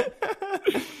cocky.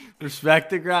 Respect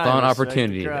the grind. Fun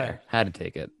opportunity there. Had to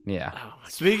take it. Yeah. Oh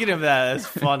Speaking of that, it's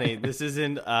funny. This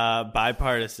isn't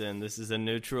bipartisan. This is a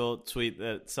neutral tweet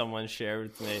that someone shared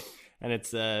with me, and it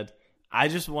said, "I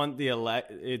just want the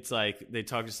It's like they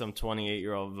talked to some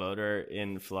 28-year-old voter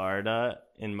in Florida,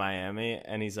 in Miami,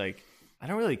 and he's like, I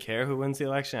don't really care who wins the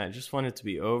election. I just want it to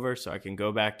be over so I can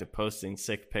go back to posting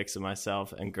sick pics of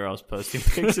myself and girls posting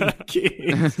pics of the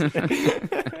keys."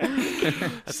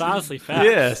 That's honestly fast.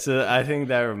 Yeah, so I think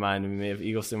that reminded me of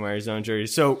Eagleson wearing his own jersey.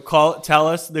 So tell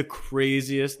us the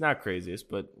not craziest,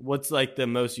 but what's the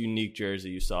most unique jersey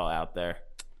you saw out there?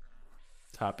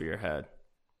 Top of your head.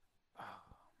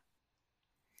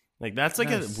 That's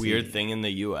a weird thing in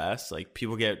the U.S.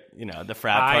 People get, the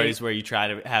frat parties where you try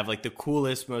to have the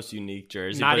coolest, most unique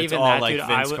jersey. Not but it's even all that, dude.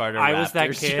 Vince Carter I was that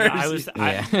Raptors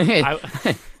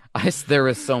kid. jersey. There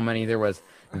was so many. There was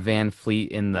Van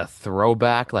Fleet in the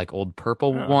throwback, old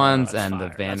purple ones, and the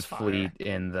Van Fleet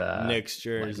in the Knicks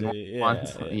jersey.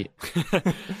 Ones. Yeah.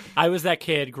 I was that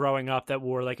kid growing up that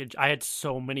wore I had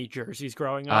so many jerseys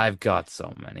growing up. I've got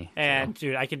so many. And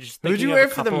dude, I can just. Who'd you wear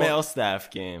for the male staff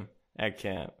game at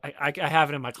camp? I have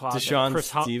it in my closet.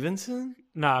 Deshaun Stevenson?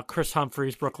 No, Chris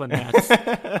Humphries, Brooklyn Nets.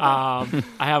 I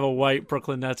have a white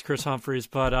Brooklyn Nets Chris Humphries,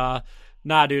 but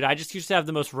nah, dude, I just used to have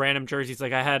the most random jerseys. I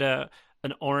had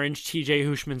an orange TJ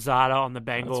Houshmandzadeh on the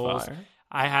Bengals.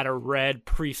 I had a red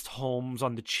Priest Holmes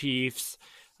on the Chiefs.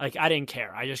 I didn't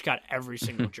care. I just got every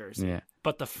single jersey. Yeah.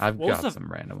 But I've got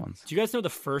some random ones. Do you guys know the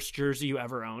first jersey you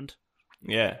ever owned?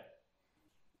 Yeah.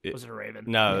 Was it a Raven?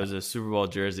 No, it was a Super Bowl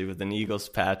jersey with an Eagles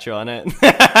patch on it.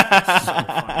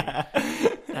 That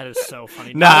is so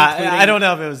funny. I don't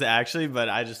know if it was actually, but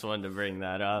I just wanted to bring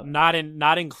that up. Not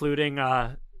including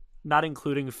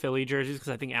Philly jerseys, because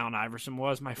I think Allen Iverson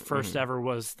was. My first ever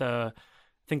was the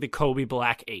Kobe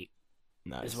Black 8.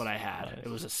 Nice. Is what I had. Nice. It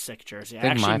was a sick jersey. I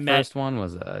think my first one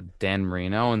was a Dan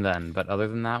Marino, but other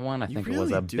than that one, I think it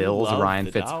was a Bills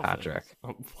Ryan Fitzpatrick.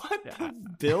 What? Yeah.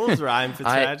 Bills Ryan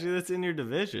Fitzpatrick? That's in your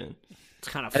division. It's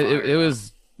kind of fire, it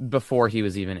was before he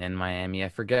was even in Miami. I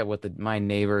forget what my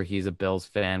neighbor, he's a Bills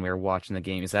fan. We were watching the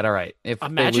game. He said, all right, if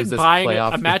they lose this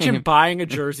playoff game, buying a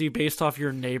jersey based off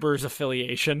your neighbor's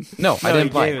affiliation. No, I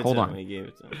didn't buy it. Hold on.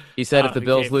 He said, if the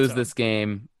Bills lose this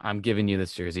game, I'm giving you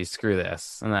this jersey. Screw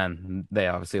this. And then they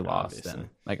obviously lost. And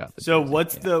I got the So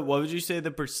jersey. what would you say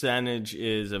the percentage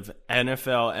is of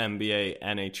NFL, NBA,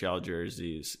 NHL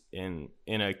jerseys in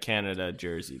a Canada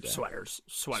jersey day? Sweaters,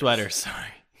 sorry.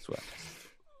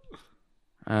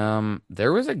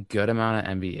 There was a good amount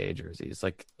of NBA jerseys.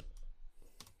 Like,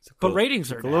 but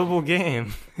ratings are global down.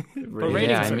 Game. But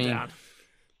ratings are down.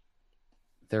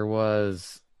 There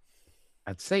was,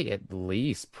 I'd say at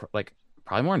least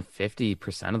probably more than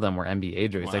 50% of them were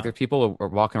NBA jerseys. Wow. Like, there's people who were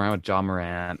walking around with John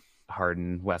Morant,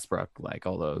 Harden, Westbrook, like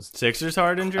all those. Sixers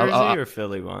Harden jersey or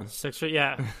Philly one? Sixers,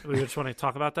 yeah. We just want to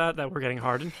talk about that we're getting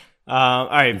Harden. All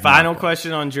right, final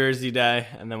question on Jersey Day,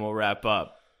 and then we'll wrap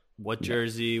up. What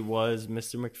jersey was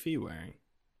Mr. McPhee wearing?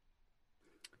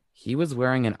 He was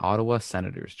wearing an Ottawa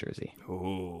Senators jersey.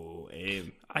 Ooh,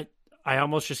 Abe. I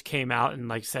almost just came out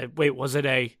and said, wait, was it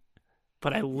a...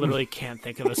 But I literally can't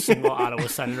think of a single Ottawa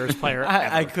Senators player.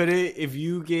 I couldn't. If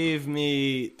you gave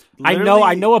me,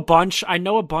 I know a bunch. I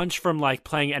know a bunch from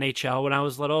playing NHL when I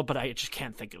was little, but I just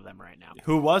can't think of them right now.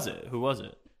 Who was it?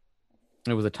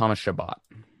 It was a Thomas Chabot.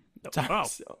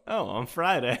 Oh, on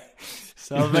Friday.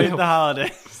 Celebrate the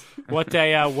holidays. What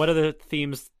day? What are the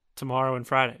themes tomorrow and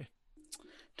Friday?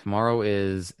 Tomorrow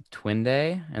is Twin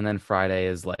Day, and then Friday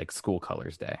is School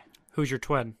Colors Day. Who's your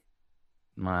twin?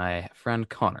 My friend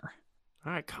Connor.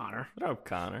 All right, Connor. What up,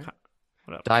 Connor?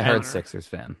 Diehard Sixers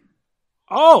fan.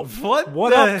 Oh,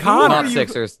 what up, Connor?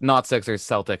 Not Sixers,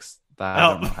 Celtics.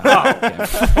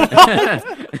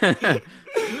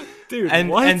 Dude, and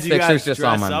do you guys just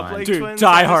dress on my up mind. like dude, twins?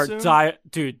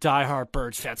 diehard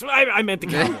Birds fans. I meant the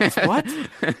Cowboys. What?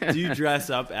 Do you dress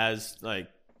up as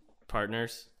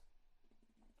partners?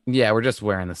 Yeah, we're just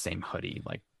wearing the same hoodie,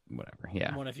 whatever.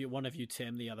 Yeah. One of you,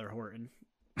 Tim. The other Horton.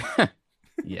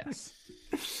 Yes.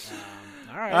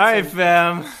 All right. All right,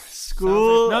 fam.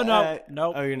 School.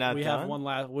 No. Oh, you're not. We done? have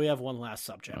one last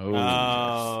subject.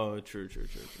 Oh, true.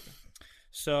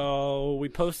 So we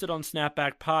posted on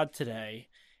Snapback Pod today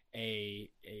a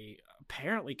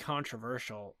apparently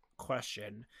controversial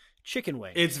question: chicken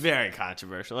wings. It's very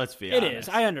controversial. Let's be honest. It is.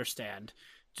 I understand.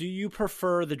 Do you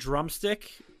prefer the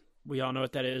drumstick? We all know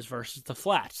what that is versus the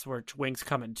flats, where wings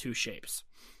come in two shapes.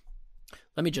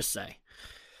 Let me just say,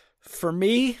 for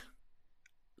me,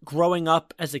 growing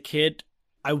up as a kid,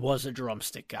 I was a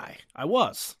drumstick guy. I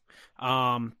was.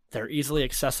 They're easily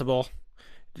accessible.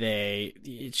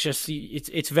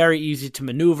 It's very easy to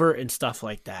maneuver and stuff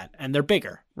like that. And they're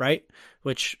bigger, right?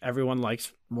 Which everyone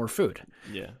likes more food.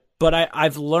 Yeah. But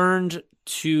I've realized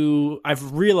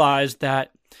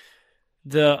that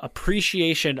the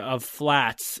appreciation of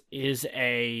flats is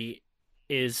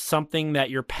something that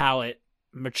your palate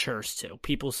matures to.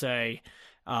 People say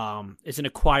it's an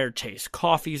acquired taste.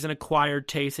 Coffee is an acquired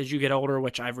taste as you get older,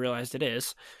 which I've realized it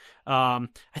is. I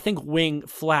think wing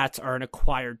flats are an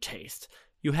acquired taste.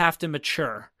 You have to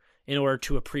mature in order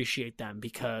to appreciate them,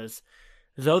 because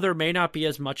though there may not be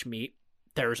as much meat,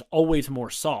 there's always more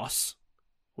sauce.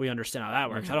 We understand how that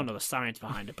works. I don't know the science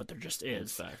behind it, but there just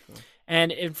is. Exactly.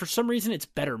 And for some reason, it's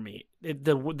better meat.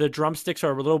 The drumsticks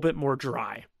are a little bit more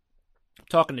dry. I'm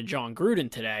talking to John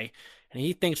Gruden today, and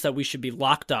he thinks that we should be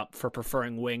locked up for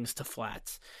preferring wings to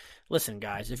flats. Listen,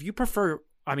 guys, if you prefer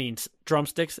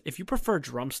drumsticks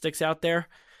out there,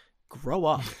 grow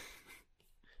up.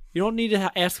 You don't need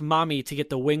to ask mommy to get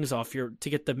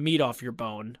the meat off your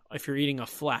bone if you're eating a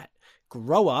flat.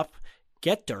 Grow up.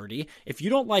 Get dirty. If you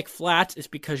don't like flats, it's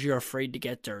because you're afraid to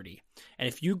get dirty. And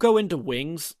if you go into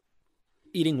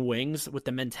eating wings with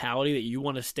the mentality that you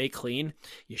want to stay clean,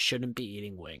 you shouldn't be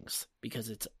eating wings,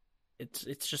 because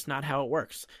it's just not how it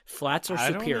works. Flats are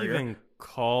superior. I don't even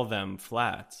call them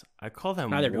flats. I call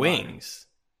them Neither wings.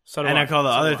 So I call the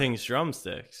other things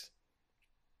drumsticks.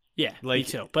 Yeah, me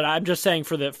too. But I'm just saying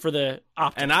for the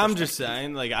optics. And I'm just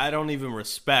saying, I don't even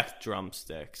respect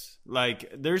drumsticks.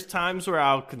 There's times where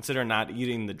I'll consider not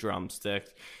eating the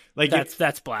drumsticks.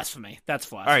 That's blasphemy. That's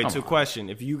blasphemy. All right, so question: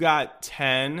 if you got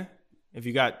 10,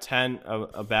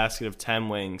 a basket of 10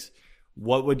 wings,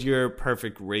 what would your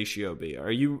perfect ratio be?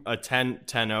 Are you a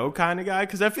 10-0 kind of guy?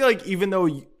 Because I feel like even though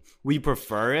we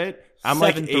prefer it, I'm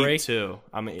 8-2.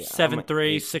 I'm 7-3,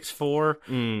 6-4.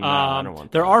 No, I don't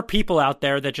want there that. are people out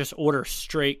there that just order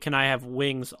straight. Can I have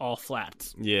wings all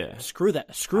flats? Yeah. Screw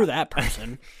that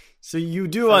person. So you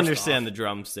do understand the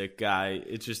drumstick guy.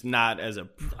 It's just not as a.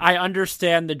 I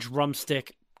understand the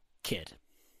drumstick kid.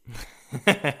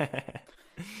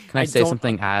 Can I say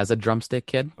something as a drumstick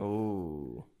kid?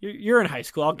 Oh, you're in high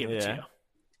school. I'll give it to you.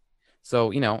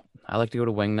 So, I like to go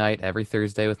to wing night every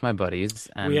Thursday with my buddies.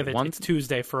 And it's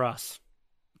Tuesday for us.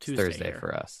 Thursday here.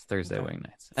 For us. Thursday wing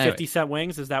nights. Anyway. 50-cent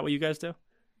wings, is that what you guys do?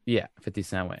 Yeah,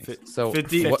 50-cent wings. So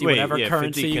 50 whatever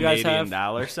currency 50 you guys Canadian have.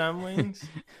 Dollar some wings.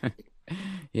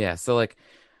 Yeah, so like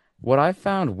what I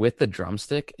found with the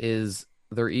drumstick is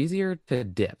they're easier to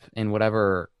dip in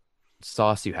whatever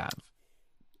sauce you have.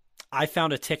 I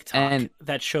found a TikTok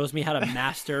that shows me how to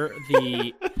master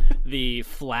the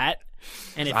flat.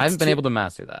 And if I haven't been able to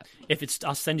master that.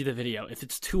 I'll send you the video. If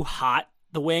it's too hot,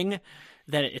 the wing,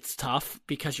 then it's tough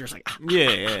because you're just like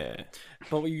yeah.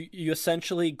 But you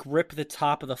essentially grip the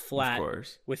top of the flat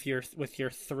with your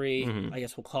three, I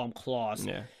guess we'll call them claws.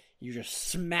 Yeah. You just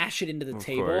smash it into the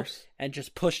table and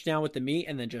just push down with the meat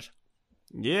and then just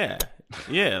yeah,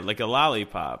 like a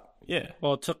lollipop. Yeah.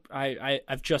 Well, it took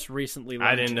I've just recently learned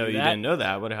I didn't know you didn't know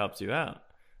that. Would have helped you out.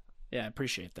 Yeah, I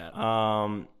appreciate that.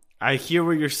 I hear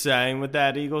what you're saying with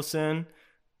that, Eagleson,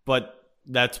 but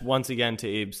that's once again to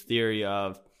Abe's theory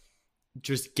of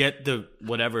just get the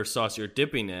whatever sauce you're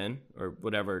dipping in or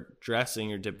whatever dressing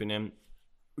you're dipping in,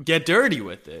 get dirty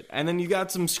with it, and then you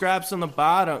got some scraps on the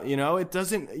bottom.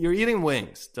 You're eating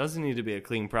wings. Doesn't need to be a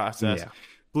clean process. Yeah.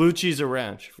 Blue cheese or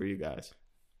ranch for you guys?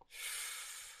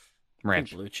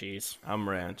 Ranch. Blue cheese. I'm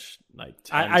ranch. Like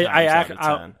 10 times out of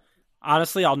 10.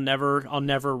 Honestly, I'll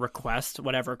never request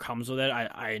whatever comes with it.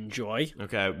 I enjoy.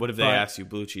 Okay, what if they ask you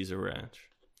blue cheese or ranch?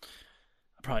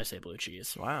 I'll probably say blue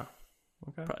cheese. Wow.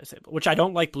 Okay. Probably say, which I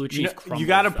don't like blue cheese. You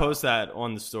got to post that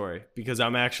on the story because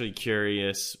I'm actually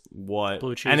curious what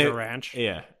blue cheese or ranch.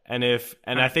 Yeah,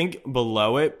 I think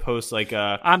below it post like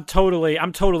a. I'm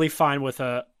totally fine with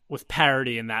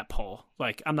parody in that poll.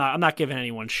 Like I'm not giving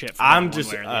anyone shit. I'm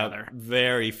just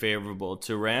very favorable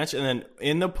to ranch, and then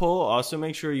in the poll also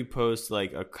make sure you post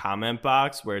like a comment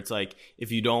box where it's like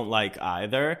if you don't like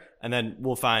either, and then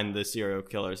we'll find the serial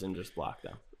killers and just block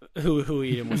them. Who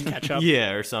eat them with ketchup?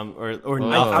 Yeah, or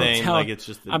nothing. Like it's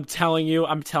just. I'm telling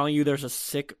you, there's a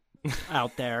sick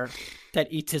out there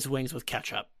that eats his wings with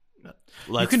ketchup.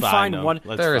 You can find one.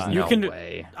 There is no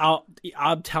way.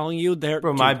 I'm telling you,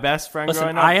 bro. My best friend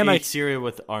growing up ate cereal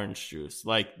with orange juice.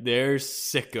 Like there's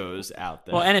sickos out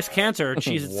there. Well, and it's cancer,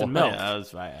 Cheez-Its and milk. Yeah, that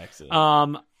was by accident.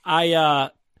 I'm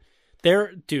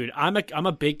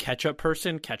a big ketchup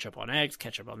person. Ketchup on eggs,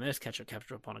 ketchup on this,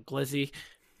 ketchup on a glizzy.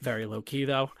 Very low key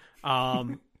though.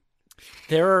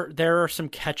 There are some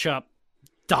ketchup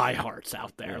diehards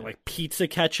out there, like pizza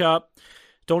ketchup.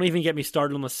 Don't even get me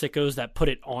started on the sickos that put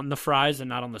it on the fries and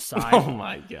not on the side. Oh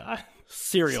my god,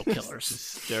 serial killers,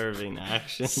 disturbing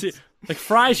actions. Like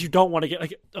fries, you don't want to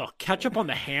get ketchup on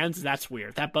the hands. That's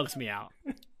weird. That bugs me out.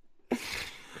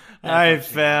 All right,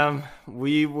 fam.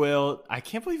 We will. I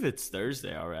can't believe it's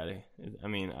Thursday already. I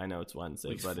mean, I know it's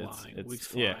Wednesday,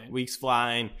 week's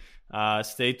flying.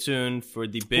 Stay tuned for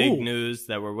the big news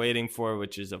that we're waiting for,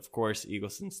 which is, of course,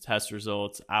 Eagleson's test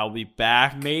results. I'll be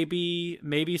back. Maybe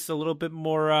it's a little bit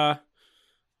more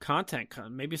content.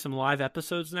 Maybe some live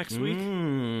episodes next week.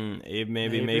 Abe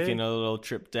maybe making a little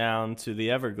trip down to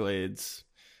the Everglades.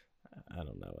 I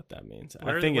don't know what that means.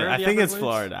 I think it's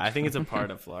Florida. I think it's a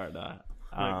part of Florida.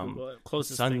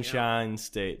 Closest Sunshine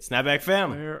State. Snapback fam.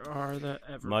 Where are the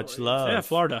Everglades? Much love. Yeah,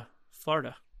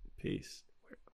 Florida. Peace.